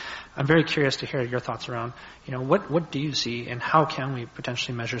growth, I'm very curious to hear your thoughts around, what do you see and how can we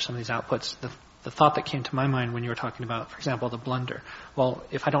potentially measure some of these outputs? The thought that came to my mind when you were talking about, for example, the blender. Well,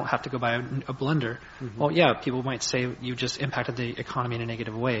 if I don't have to go buy a blender, well, yeah, people might say you just impacted the economy in a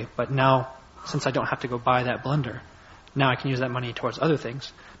negative way. But now, since I don't have to go buy that blender, now I can use that money towards other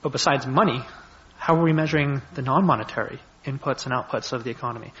things. But besides money, how are we measuring the non-monetary inputs and outputs of the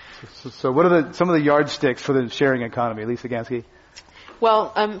economy? So what are some of the yardsticks for the sharing economy? Lisa Gansky?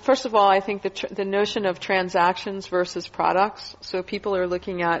 Well, first of all, I think the notion of transactions versus products. So people are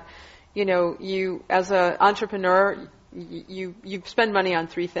looking at, you as an entrepreneur, you spend money on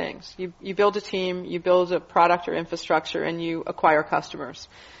three things. You build a team, you build a product or infrastructure, and you acquire customers.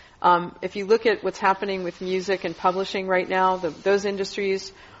 If you look at what's happening with music and publishing right now, those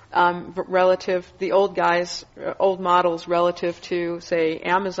industries, relative, the old guys, old models relative to, say,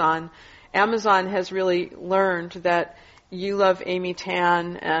 Amazon has really learned that you love Amy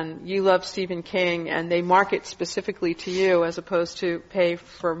Tan and you love Stephen King, and they market specifically to you as opposed to pay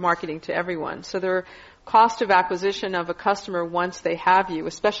for marketing to everyone. So their cost of acquisition of a customer once they have you,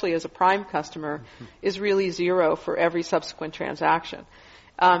 especially as a Prime customer, is really zero for every subsequent transaction.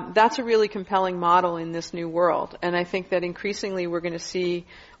 That's a really compelling model in this new world, and I think that increasingly we're going to see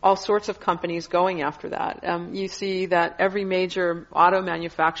all sorts of companies going after that. You see that every major auto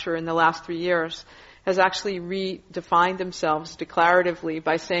manufacturer in the last 3 years has actually redefined themselves declaratively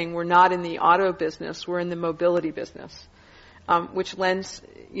by saying we're not in the auto business, we're in the mobility business, which lends,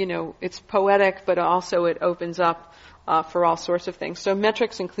 it's poetic, but also it opens up for all sorts of things. So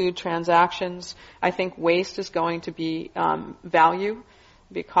metrics include transactions. I think waste is going to be value,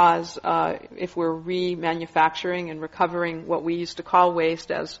 because if we're remanufacturing and recovering what we used to call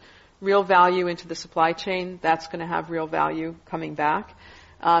waste as real value into the supply chain, that's going to have real value coming back.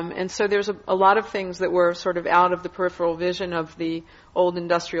 And so there's a lot of things that were sort of out of the peripheral vision of the old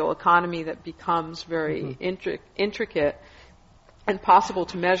industrial economy that becomes very intricate and possible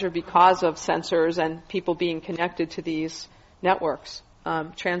to measure because of sensors and people being connected to these networks.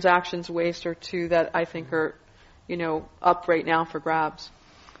 Transactions, waste are two that I think are, up right now for grabs.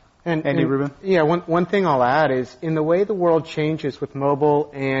 Andy Rubin? Yeah, one thing I'll add is in the way the world changes with mobile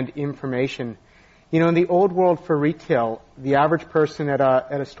and information, in the old world for retail, the average person at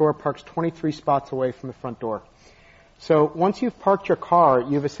a store parks 23 spots away from the front door. So once you've parked your car,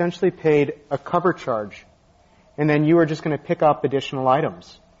 you've essentially paid a cover charge, and then you are just going to pick up additional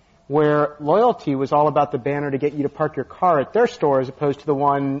items. Where loyalty was all about the banner to get you to park your car at their store as opposed to the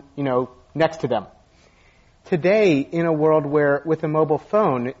one, next to them. Today, in a world where with a mobile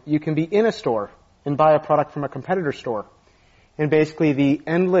phone, you can be in a store and buy a product from a competitor store. And basically the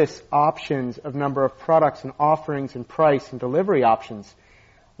endless options of number of products and offerings and price and delivery options,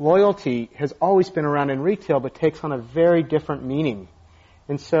 loyalty has always been around in retail but takes on a very different meaning.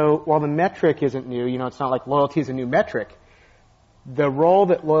 And so while the metric isn't new, it's not like loyalty is a new metric, the role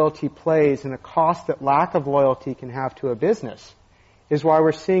that loyalty plays and the cost that lack of loyalty can have to a business is why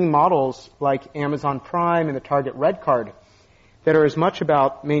we're seeing models like Amazon Prime and the Target Red Card that are as much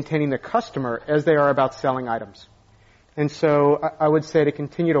about maintaining the customer as they are about selling items. And so I would say to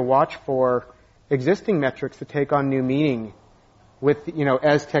continue to watch for existing metrics to take on new meaning with,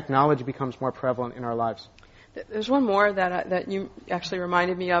 as technology becomes more prevalent in our lives. There's one more that you actually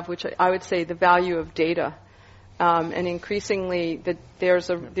reminded me of, which I would say the value of data. And increasingly that there's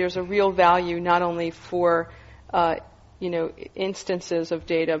a real value not only for, instances of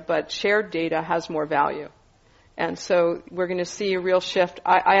data, but shared data has more value. And so we're going to see a real shift.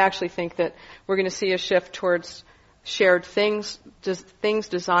 I actually think that we're going to see a shift towards shared things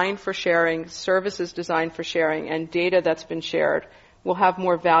designed for sharing, services designed for sharing, and data that's been shared will have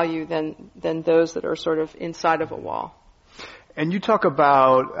more value than those that are sort of inside of a wall. And you talk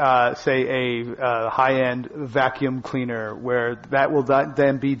about, say, a high-end vacuum cleaner where that will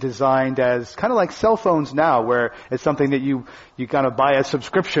then be designed as kind of like cell phones now, where it's something that you kind of buy a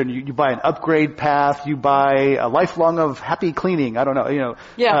subscription, you buy an upgrade path, you buy a lifelong of happy cleaning. I don't know,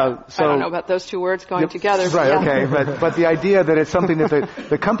 Yeah, I don't know about those two words going together. Right, but yeah. okay. But the idea that it's something that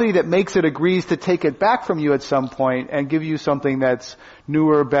the company that makes it agrees to take it back from you at some point and give you something that's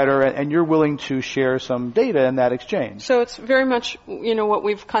newer, better, and you're willing to share some data in that exchange. So it's very much, what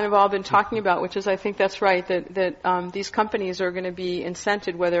we've kind of all been talking about, which is I think that's right, that these companies are going to be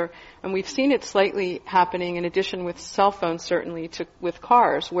incented and we've seen it slightly happening in addition with cell phones certainly with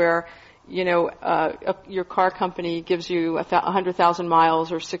cars where, your car company gives you 100,000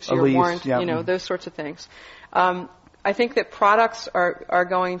 miles or 6-year warranty, yeah. Those sorts of things. I think that products are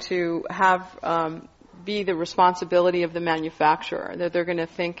going to have, be the responsibility of the manufacturer, that they're going to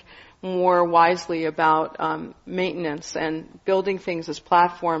think more wisely about maintenance and building things as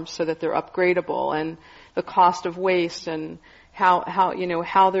platforms so that they're upgradable, and the cost of waste and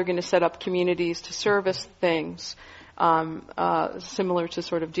how they're going to set up communities to service things, similar to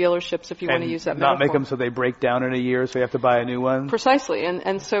sort of dealerships, if you want to use that metaphor. Not make them so they break down in a year, so you have to buy a new one. Precisely,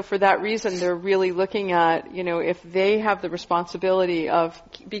 and so for that reason, they're really looking at, if they have the responsibility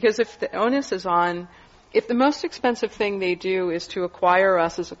because if the onus is on, if the most expensive thing they do is to acquire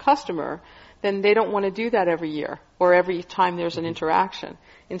us as a customer, then they don't want to do that every year or every time there's an interaction.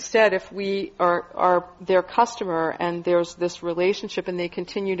 Instead, if we are their customer and there's this relationship and they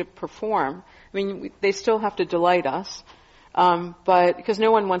continue to perform, I mean, they still have to delight us, but because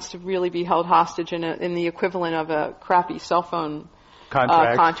no one wants to really be held hostage in the equivalent of a crappy cell phone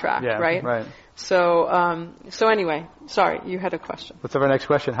contract, yeah, right? Right. So anyway, sorry, you had a question. Let's have our next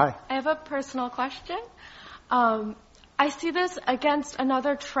question. Hi. I have a personal question. I see this against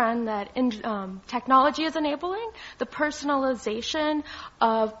another trend that technology is enabling, the personalization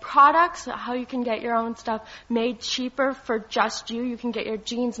of products, how you can get your own stuff made cheaper for just you. You can get your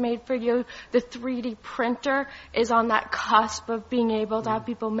jeans made for you. The 3D printer is on that cusp of being able to have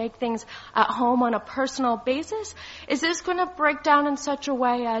people make things at home on a personal basis. Is this going to break down in such a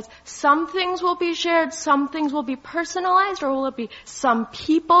way as some things will be shared, some things will be personalized, or will it be some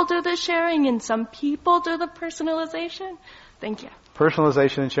people do the sharing and some people do the personalization? Thank you.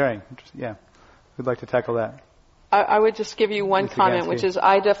 Personalization and sharing. Yeah. Who'd like to tackle that? I would just give you one comment, which is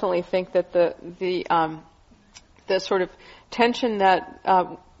I definitely think that the sort of tension that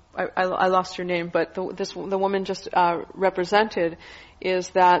I lost your name, but the woman just represented is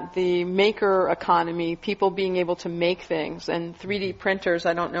that the maker economy, people being able to make things, and 3D printers.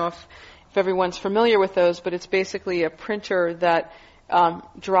 I don't know if everyone's familiar with those, but it's basically a printer that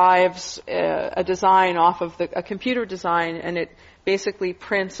drives a design off of a computer design, and it basically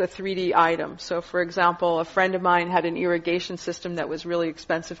prints a 3D item. So, for example, a friend of mine had an irrigation system that was really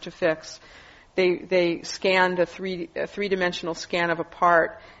expensive to fix. They scanned a three-dimensional scan of a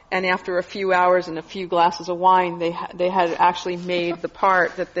part, and after a few hours and a few glasses of wine, they had actually made the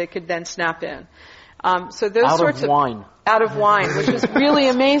part that they could then snap in. So those out sorts of wine. Out of wine, which was really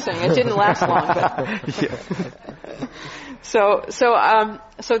amazing. It didn't last long, but. So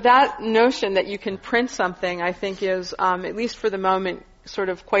that notion that you can print something, I think, is at least for the moment sort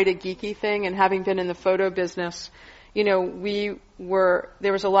of quite a geeky thing. And having been in the photo business, there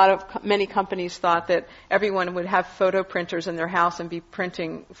was many companies thought that everyone would have photo printers in their house and be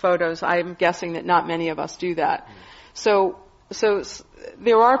printing photos. I'm guessing that not many of us do that. So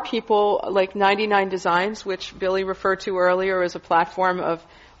there are people like 99 Designs, which Billy referred to earlier as a platform of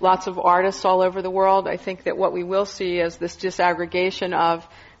lots of artists all over the world. I think that what we will see is this disaggregation of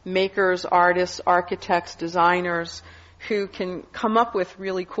makers, artists, architects, designers who can come up with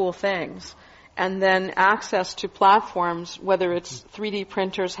really cool things. And then access to platforms, whether it's 3D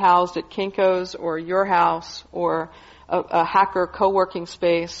printers housed at Kinko's or your house or a hacker co-working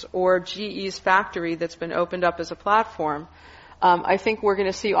space or GE's factory that's been opened up as a platform. I think we're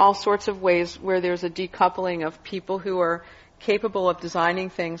going to see all sorts of ways where there's a decoupling of people who are capable of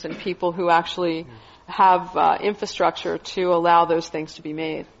designing things and people who actually have infrastructure to allow those things to be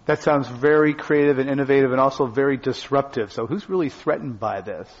made. That sounds very creative and innovative and also very disruptive. So who's really threatened by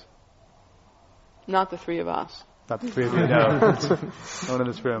this? Not the three of us. Not the three of you, no. No one in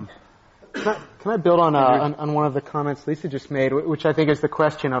this room. Can I build on one of the comments Lisa just made, which I think is the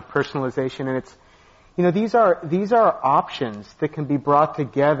question of personalization, and it's, these are options that can be brought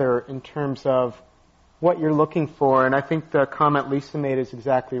together in terms of what you're looking for, and I think the comment Lisa made is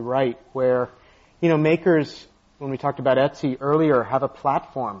exactly right, where, makers, when we talked about Etsy earlier, have a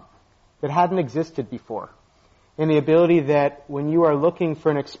platform that hadn't existed before. And the ability that when you are looking for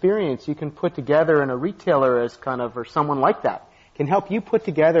an experience, you can put together, and a retailer as or someone like that, can help you put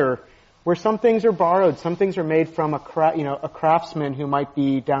together where some things are borrowed, some things are made from a craftsman who might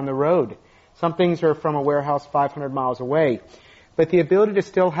be down the road. Some things are from a warehouse 500 miles away. But the ability to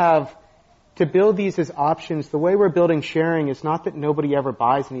still to build these as options, the way we're building sharing is not that nobody ever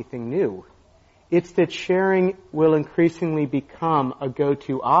buys anything new. It's that sharing will increasingly become a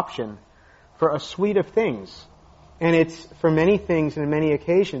go-to option for a suite of things. And it's, for many things and many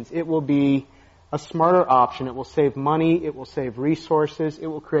occasions, it will be a smarter option. It will save money. It will save resources. It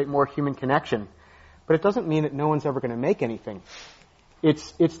will create more human connection. But it doesn't mean that no one's ever going to make anything.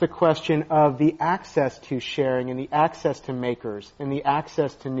 It's the question of the access to sharing and the access to makers and the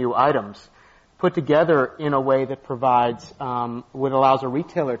access to new items put together in a way that provides, what allows a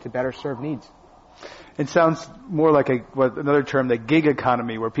retailer to better serve needs. It sounds more like another term, the gig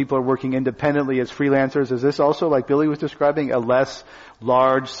economy, where people are working independently as freelancers. Is this also, like Billy was describing, a less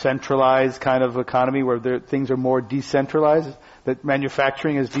large, centralized kind of economy where things are more decentralized, that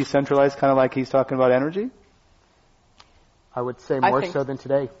manufacturing is decentralized, kind of like he's talking about energy? I would say more so than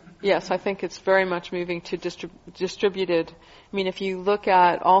today. Yes, I think it's very much moving to distributed. I mean, if you look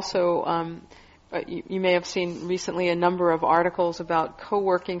at also, you may have seen recently a number of articles about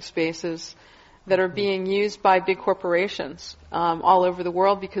co-working spaces that are being used by big corporations all over the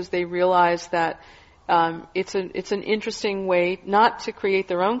world because they realize that it's an interesting way not to create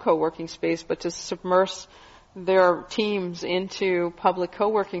their own co-working space, but to submerge their teams into public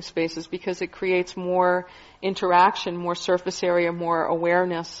co-working spaces, because it creates more interaction, more surface area, more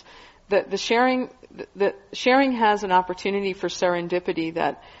awareness. The sharing has an opportunity for serendipity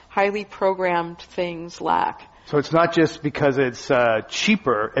that highly programmed things lack. So it's not just because it's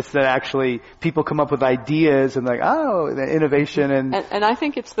cheaper, it's that actually people come up with ideas and like, oh, the innovation and I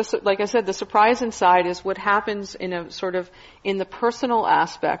think it's like I said, the surprise inside is what happens in a sort of in the personal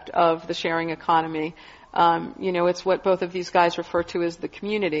aspect of the sharing economy. It's what both of these guys refer to as the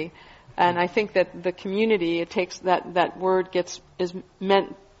community. And I think that the community, it takes that word is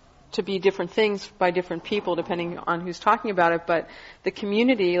meant to be different things by different people depending on who's talking about it. But the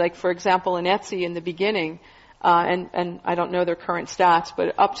community, like for example in Etsy in the beginning, and I don't know their current stats,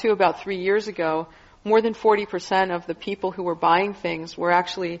 but up to about 3 years ago, more than 40% of the people who were buying things were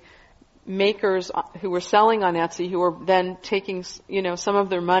actually makers who were selling on Etsy, who were then taking, some of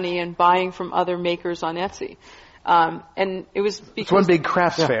their money and buying from other makers on Etsy. And it was because it's one big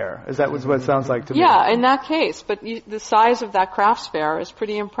crafts fair. Is that what it sounds like to me? Yeah, in that case. But the size of that crafts fair is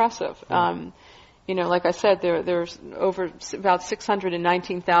pretty impressive. Like I said, there's over about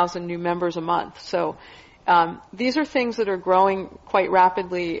 619,000 new members a month. So these are things that are growing quite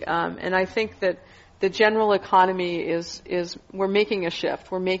rapidly, and I think that the general economy is we're making a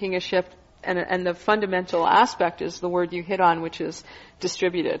shift. We're making a shift, and the fundamental aspect is the word you hit on, which is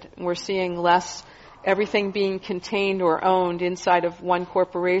distributed. We're seeing less everything being contained or owned inside of one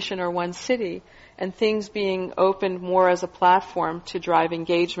corporation or one city, and things being opened more as a platform to drive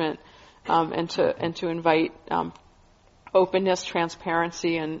engagement and to invite openness,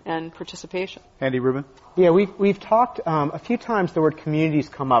 transparency, and participation. Andy Rubin? Yeah, we've talked a few times. The word communities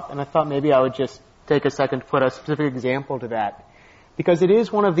come up, and I thought maybe I would just take a second to put a specific example to that, because it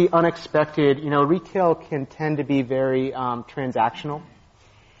is one of the unexpected. Retail can tend to be very transactional,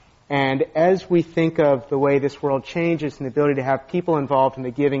 and as we think of the way this world changes and the ability to have people involved in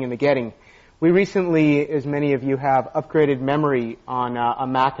the giving and the getting, we recently, as many of you have, upgraded memory on a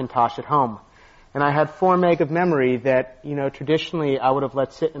Macintosh at home. And I had 4 meg of memory that, traditionally I would have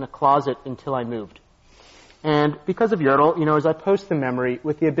let sit in a closet until I moved. And because of Yurtle, as I post the memory,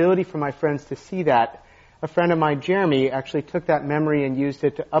 with the ability for my friends to see that, a friend of mine, Jeremy, actually took that memory and used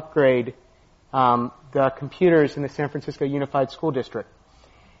it to upgrade the computers in the San Francisco Unified School District.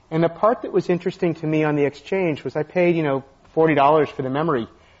 And the part that was interesting to me on the exchange was I paid, $40 for the memory.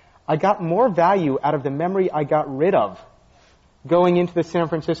 I got more value out of the memory I got rid of going into the San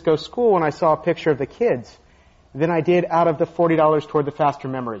Francisco school when I saw a picture of the kids than I did out of the $40 toward the faster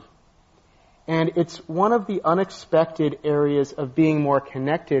memory. And it's one of the unexpected areas of being more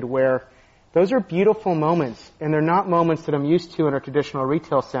connected where those are beautiful moments, and they're not moments that I'm used to in a traditional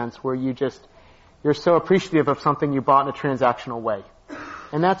retail sense where you're so appreciative of something you bought in a transactional way.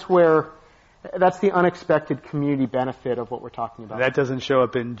 And that's the unexpected community benefit of what we're talking about. That doesn't show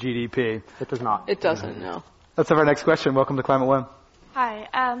up in GDP. It does not. It doesn't, no. Let's have our next question. Welcome to Climate One. Hi.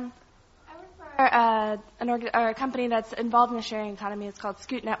 I work for a company that's involved in the sharing economy. It's called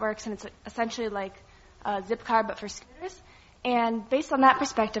Scoot Networks, and it's essentially like Zipcar, but for scooters. And based on that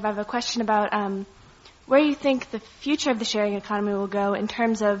perspective, I have a question about where you think the future of the sharing economy will go in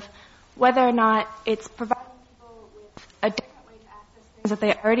terms of whether or not it's providing people with a different way to access things that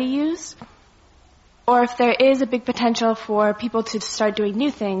they already use, or if there is a big potential for people to start doing new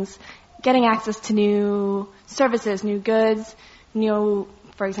things, getting access to new services, new goods,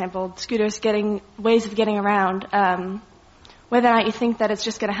 for example, scooters, getting ways of getting around, whether or not you think that it's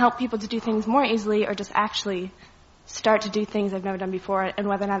just going to help people to do things more easily or just actually start to do things they've never done before, and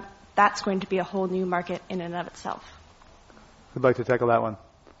whether or not that's going to be a whole new market in and of itself. Who'd like to tackle that one?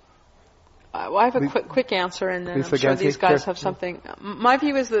 Well, I have a quick answer, and then Lisa I'm sure Gansey, these guys sure. have something. My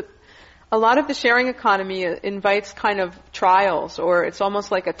view is that a lot of the sharing economy invites kind of trials, or it's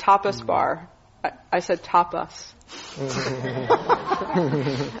almost like a tapas bar. I said tapas.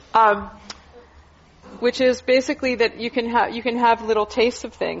 Which is basically that you can have little tastes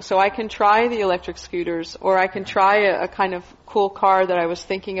of things. So I can try the electric scooters, or I can try a kind of cool car that I was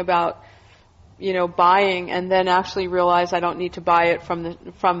thinking about, buying, and then actually realize I don't need to buy it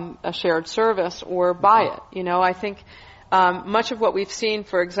from a shared service or buy it. I think much of what we've seen,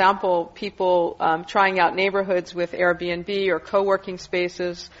 for example, people trying out neighborhoods with Airbnb or co-working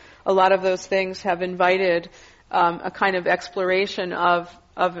spaces, a lot of those things have invited a kind of exploration of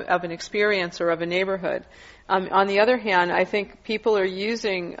an experience or of a neighborhood. On the other hand, I think people are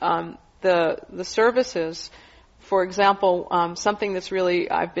using the services. For example, something that's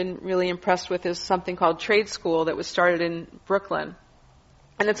I've been really impressed with is something called Trade School that was started in Brooklyn.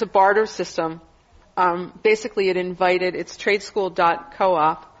 And it's a barter system basically it's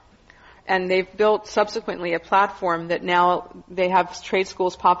tradeschool.coop, and they've built subsequently a platform that now they have trade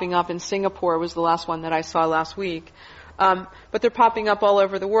schools popping up in Singapore, was the last one that I saw last week. But they're popping up all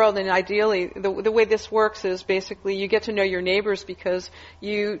over the world, and ideally, the way this works is basically you get to know your neighbors because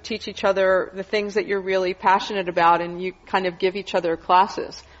you teach each other the things that you're really passionate about, and you kind of give each other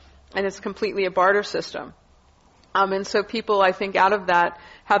classes. And it's completely a barter system. And so people, I think, out of that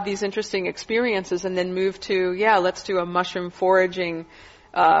have these interesting experiences and then move to, let's do a mushroom foraging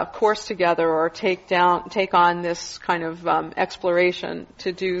course together, or take on this kind of exploration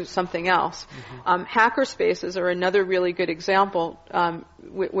to do something else. Mm-hmm. Hackerspaces are another really good example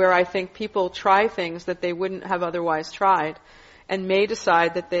where I think people try things that they wouldn't have otherwise tried, and may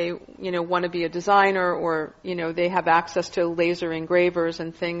decide that they, want to be a designer, or, they have access to laser engravers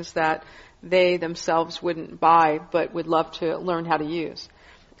and things that they themselves wouldn't buy but would love to learn how to use.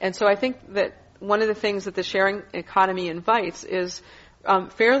 And so I think that one of the things that the sharing economy invites is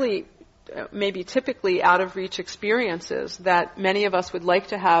fairly, maybe typically out of reach experiences that many of us would like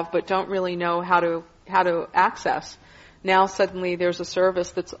to have but don't really know how to access. Now suddenly there's a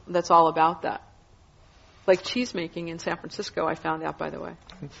service that's all about that. Like cheese making in San Francisco, I found out, by the way.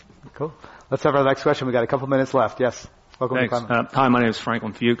 Cool. Let's have our next question. We've got a couple minutes left. Yes. Welcome. Thanks. Hi, my name is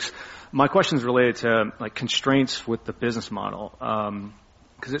Franklin Fuchs. My question is related to constraints with the business model,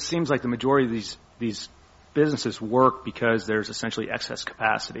 because it seems like the majority of these businesses work because there's essentially excess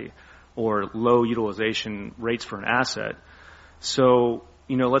capacity or low utilization rates for an asset. So,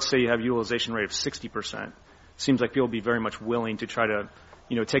 let's say you have a utilization rate of 60%. It seems like people will be very much willing to try to,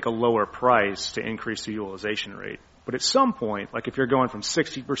 take a lower price to increase the utilization rate. But at some point, like if you're going from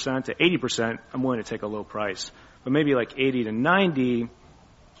 60% to 80%, I'm willing to take a low price. But maybe like 80 to 90,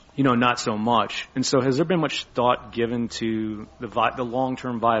 not so much. And so has there been much thought given to the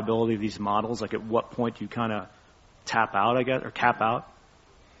long-term viability of these models? Like at what point do you kind of tap out, I guess, or cap out?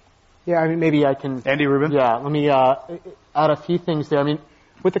 Yeah, I mean, maybe I can. Andy Rubin? Yeah, let me add a few things there. I mean,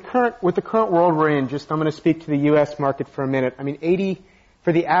 with the current world we're in, I'm going to speak to the U.S. market for a minute. I mean,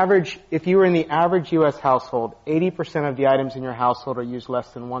 if you were in the average U.S. household, 80% of the items in your household are used less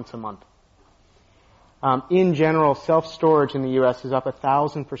than once a month. In general, self-storage in the U.S. is up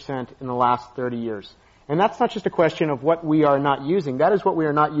 1,000% in the last 30 years. And that's not just a question of what we are not using. That is what we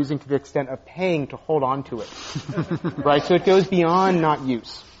are not using to the extent of paying to hold on to it. Right? So it goes beyond not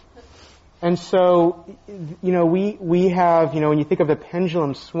use. And so, we have, when you think of the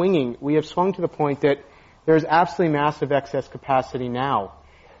pendulum swinging, we have swung to the point that there's absolutely massive excess capacity now.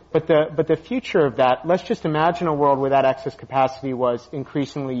 But the future of that, let's just imagine a world where that excess capacity was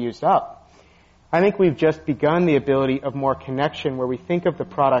increasingly used up. I think we've just begun the ability of more connection, where we think of the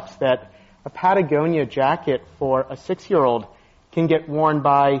products that a Patagonia jacket for a 6-year-old can get worn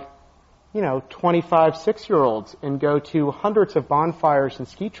by, 25 6-year-olds and go to hundreds of bonfires and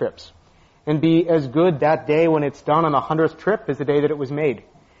ski trips and be as good that day when it's done on the 100th trip as the day that it was made.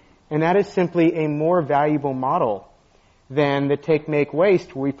 And that is simply a more valuable model than the take, make,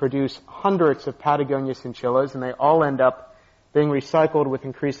 waste, where we produce hundreds of Patagonia chinchillas and they all end up being recycled with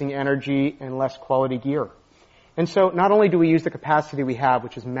increasing energy and less quality gear. And so not only do we use the capacity we have,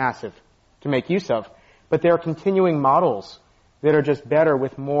 which is massive, to make use of, but there are continuing models that are just better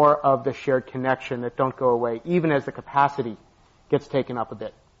with more of the shared connection that don't go away, even as the capacity gets taken up a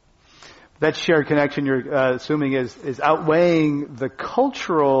bit. That shared connection you're assuming is outweighing the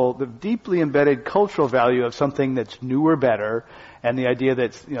deeply embedded cultural value of something that's new or better, and the idea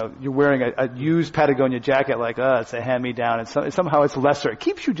that you're wearing a used Patagonia jacket like, it's a hand-me-down, and somehow it's lesser. It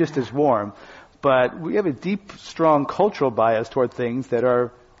keeps you just as warm, but we have a deep, strong cultural bias toward things that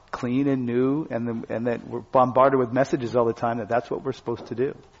are clean and new, and that we're bombarded with messages all the time that that's what we're supposed to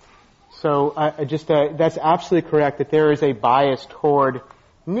do. So that's absolutely correct, that there is a bias toward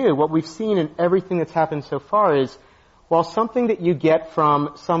new. What we've seen in everything that's happened so far is, while something that you get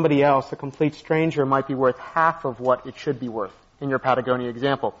from somebody else, a complete stranger, might be worth half of what it should be worth, in your Patagonia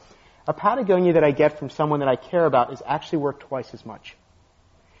example, a Patagonia that I get from someone that I care about is actually worth twice as much.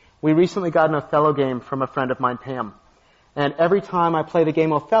 We recently got an Othello game from a friend of mine, Pam. And every time I play the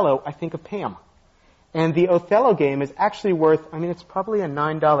game Othello, I think of Pam. And the Othello game is actually worth, it's probably a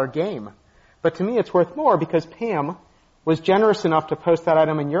 $9 game. But to me, it's worth more because Pam was generous enough to post that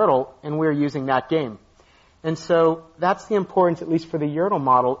item in Yurtle, and we're using that game. And so that's the importance, at least for the Yurtle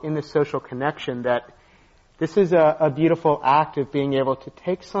model, in the social connection, that this is a beautiful act of being able to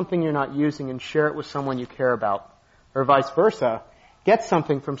take something you're not using and share it with someone you care about, or vice versa, get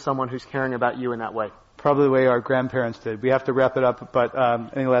something from someone who's caring about you in that way. probably the way our grandparents did. We have to wrap it up, but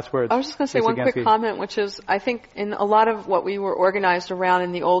any last words? I was just going to say Lisa one quick Gansky. comment, which is I think in a lot of what we were organized around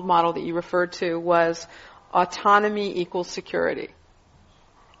in the old model that you referred to was autonomy equals security.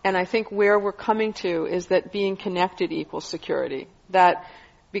 And I think where we're coming to is that being connected equals security. That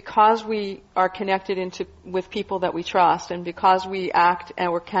because we are connected with people that we trust, and because we act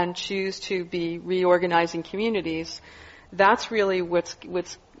or can choose to be reorganizing communities, that's really what's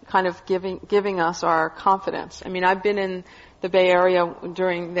kind of giving us our confidence. I mean, I've been in the Bay Area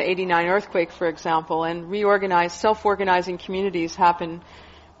during the '89 earthquake, for example, and self-organizing communities happen,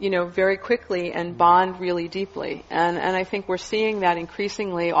 very quickly and bond really deeply. And I think we're seeing that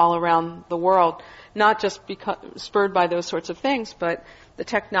increasingly all around the world, not just spurred by those sorts of things, but the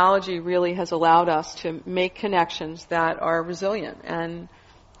technology really has allowed us to make connections that are resilient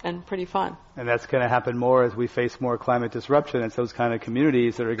and pretty fun. And that's going to happen more as we face more climate disruption. It's those kind of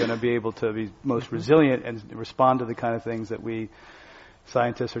communities that are going to be able to be most resilient and respond to the kind of things that we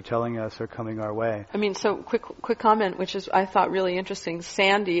scientists are telling us are coming our way. I mean, so quick comment, which is I thought really interesting.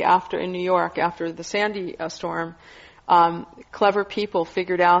 Sandy, in New York, after the Sandy storm, clever people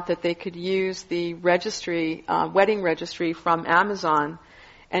figured out that they could use the registry, wedding registry from Amazon,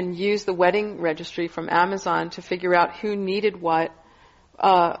 and use the wedding registry from Amazon to figure out who needed what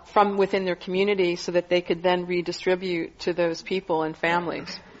from within their community, so that they could then redistribute to those people and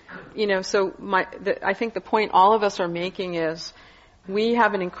families. So I think the point all of us are making is we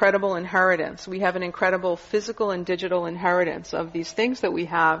have an incredible inheritance. We have an incredible physical and digital inheritance of these things that we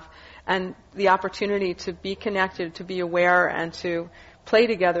have, and the opportunity to be connected, to be aware, and to play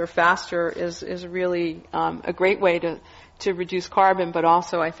together faster is really a great way to reduce carbon, but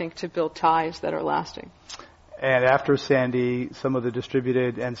also I think to build ties that are lasting. And after Sandy, some of the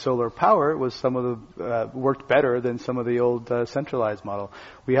distributed and solar power was worked better than some of the old centralized model.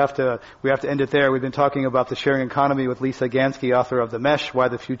 We have to end it there. We've been talking about the sharing economy with Lisa Gansky, author of The Mesh: Why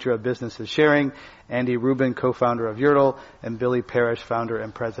the Future of Business is Sharing, Andy Rubin, co-founder of Yurtle, and Billy Parrish, founder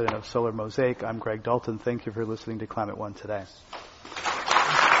and president of Solar Mosaic. I'm Greg Dalton. Thank you for listening to Climate One today.